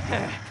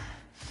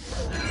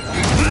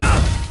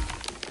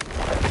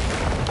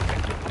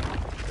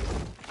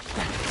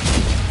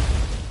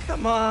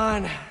 Come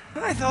on.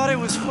 I thought it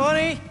was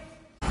funny.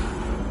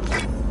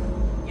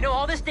 You know,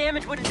 all this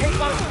damage wouldn't take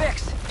long to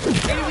fix.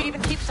 Maybe we'd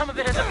even keep some of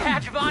it as a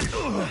badge of honor.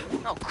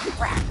 Oh,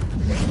 crap.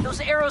 Those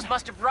arrows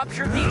must have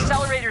ruptured the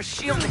accelerator's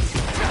shielding.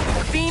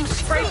 The beam's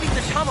scraping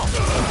the tunnel.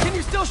 Can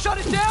you still shut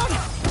it down?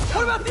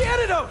 What about the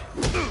antidote?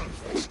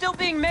 It's still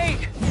being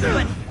made.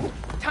 But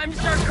time to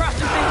start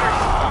crossing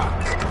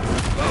fingers.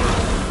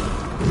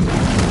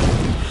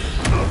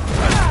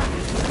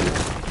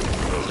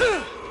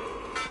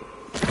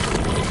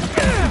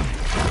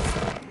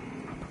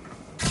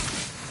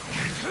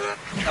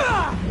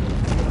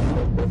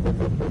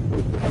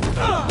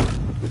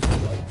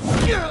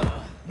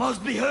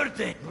 Must be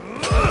hurting.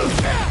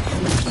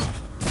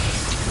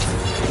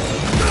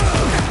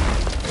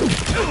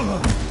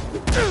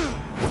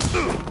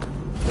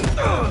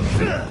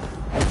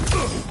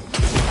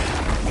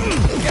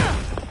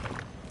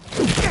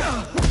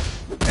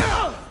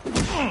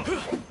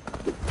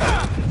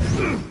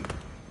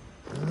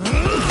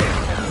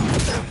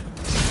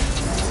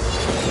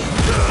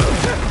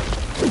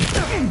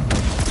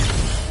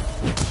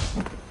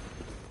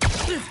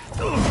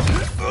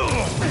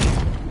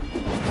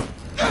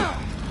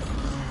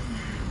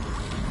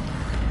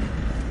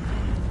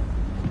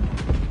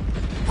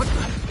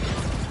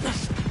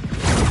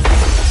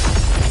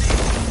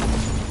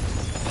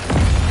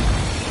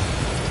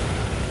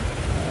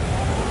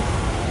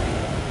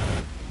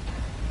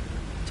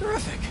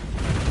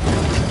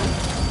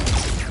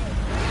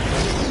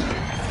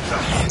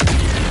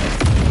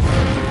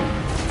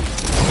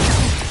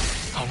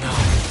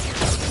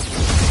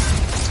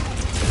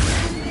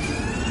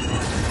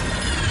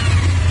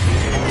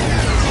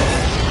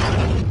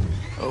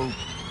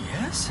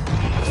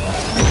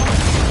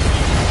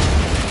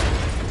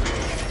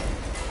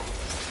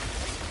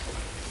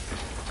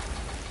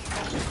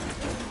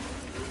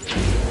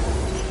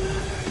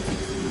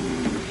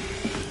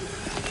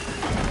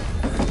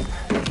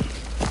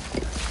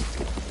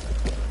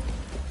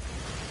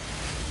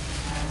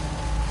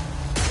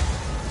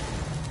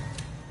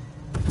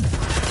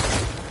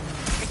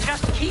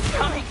 Keep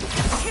coming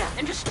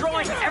and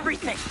destroying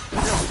everything.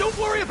 Don't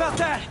worry about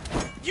that.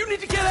 You need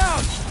to get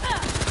out.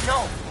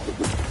 No,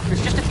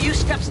 there's just a few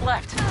steps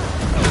left.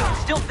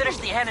 Still finish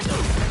the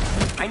antidote.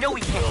 I know we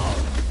can.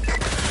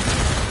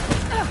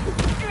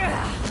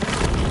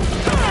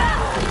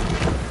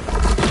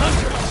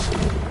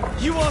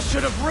 Hunters, you all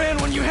should have ran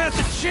when you had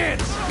the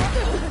chance.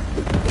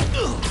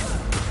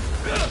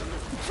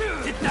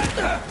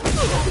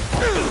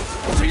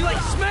 So you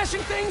like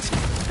smashing things?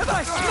 How about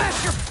I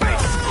smash your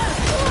face?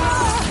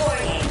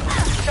 Warning.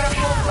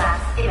 Structural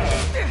collapse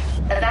imminent.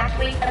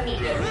 Evacuate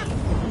immediately.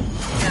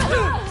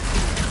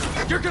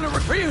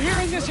 Are you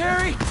hearing this,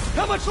 Harry?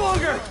 How much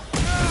longer?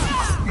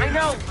 I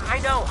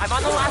know. I'm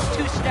on the last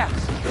 2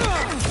 steps.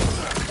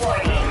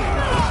 Warning.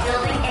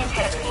 Building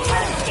integrity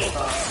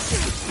unstable.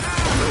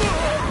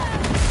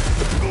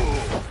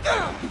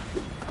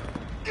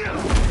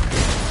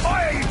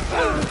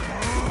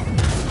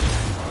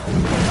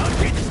 Don't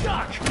be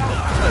stuck!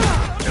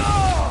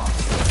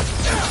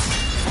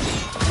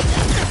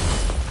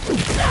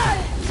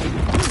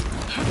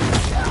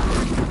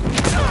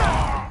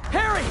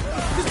 Harry!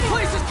 This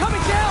place is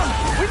coming down!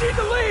 We need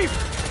to leave!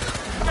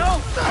 No!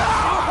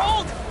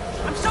 Hold!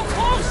 I'm so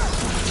close!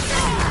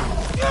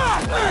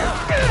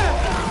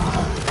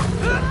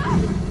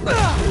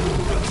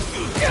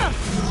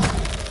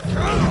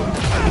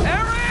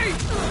 Harry!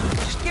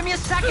 Just give me a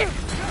second.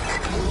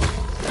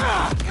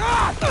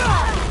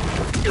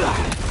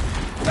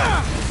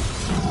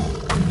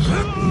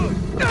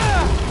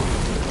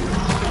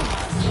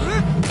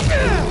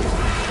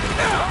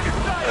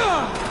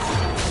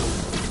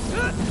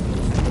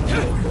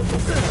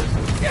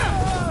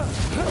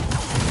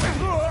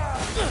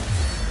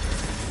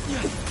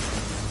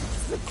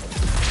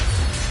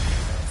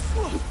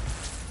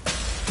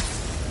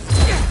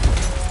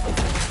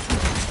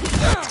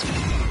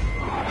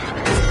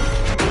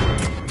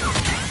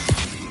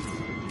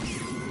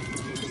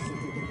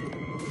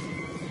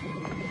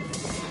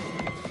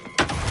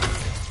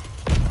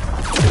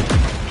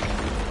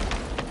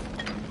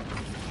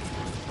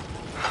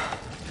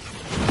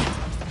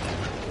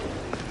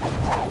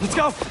 Let's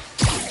go!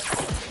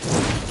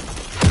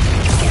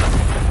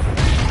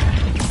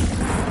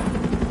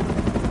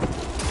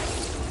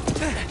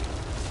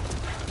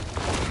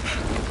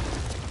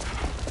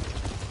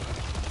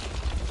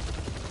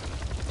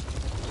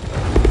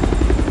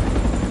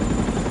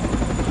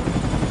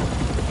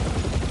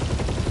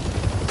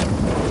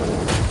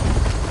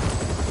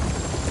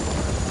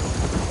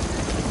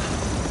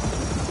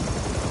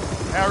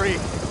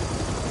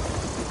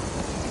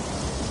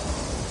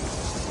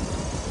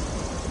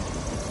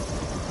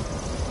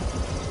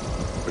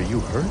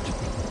 hurt?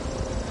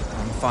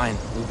 I'm fine.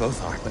 We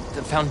both are. But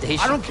the Foundation...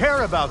 I don't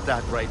care about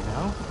that right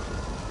now.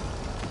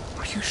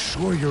 Are you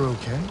sure you're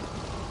okay?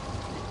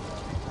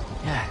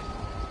 Yeah.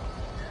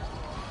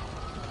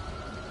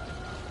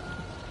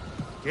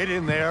 Get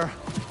in there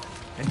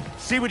and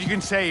see what you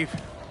can save.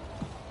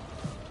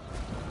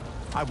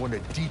 I want a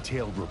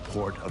detailed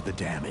report of the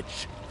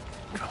damage.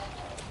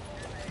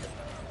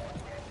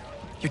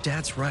 Your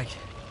dad's right.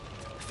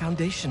 The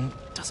Foundation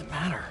doesn't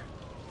matter.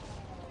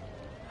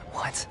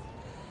 What?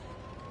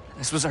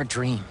 This was our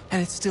dream.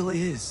 And it still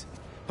is.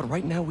 But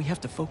right now we have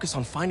to focus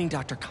on finding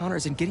Dr.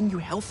 Connors and getting you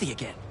healthy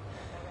again.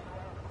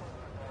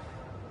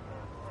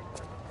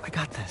 I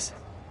got this.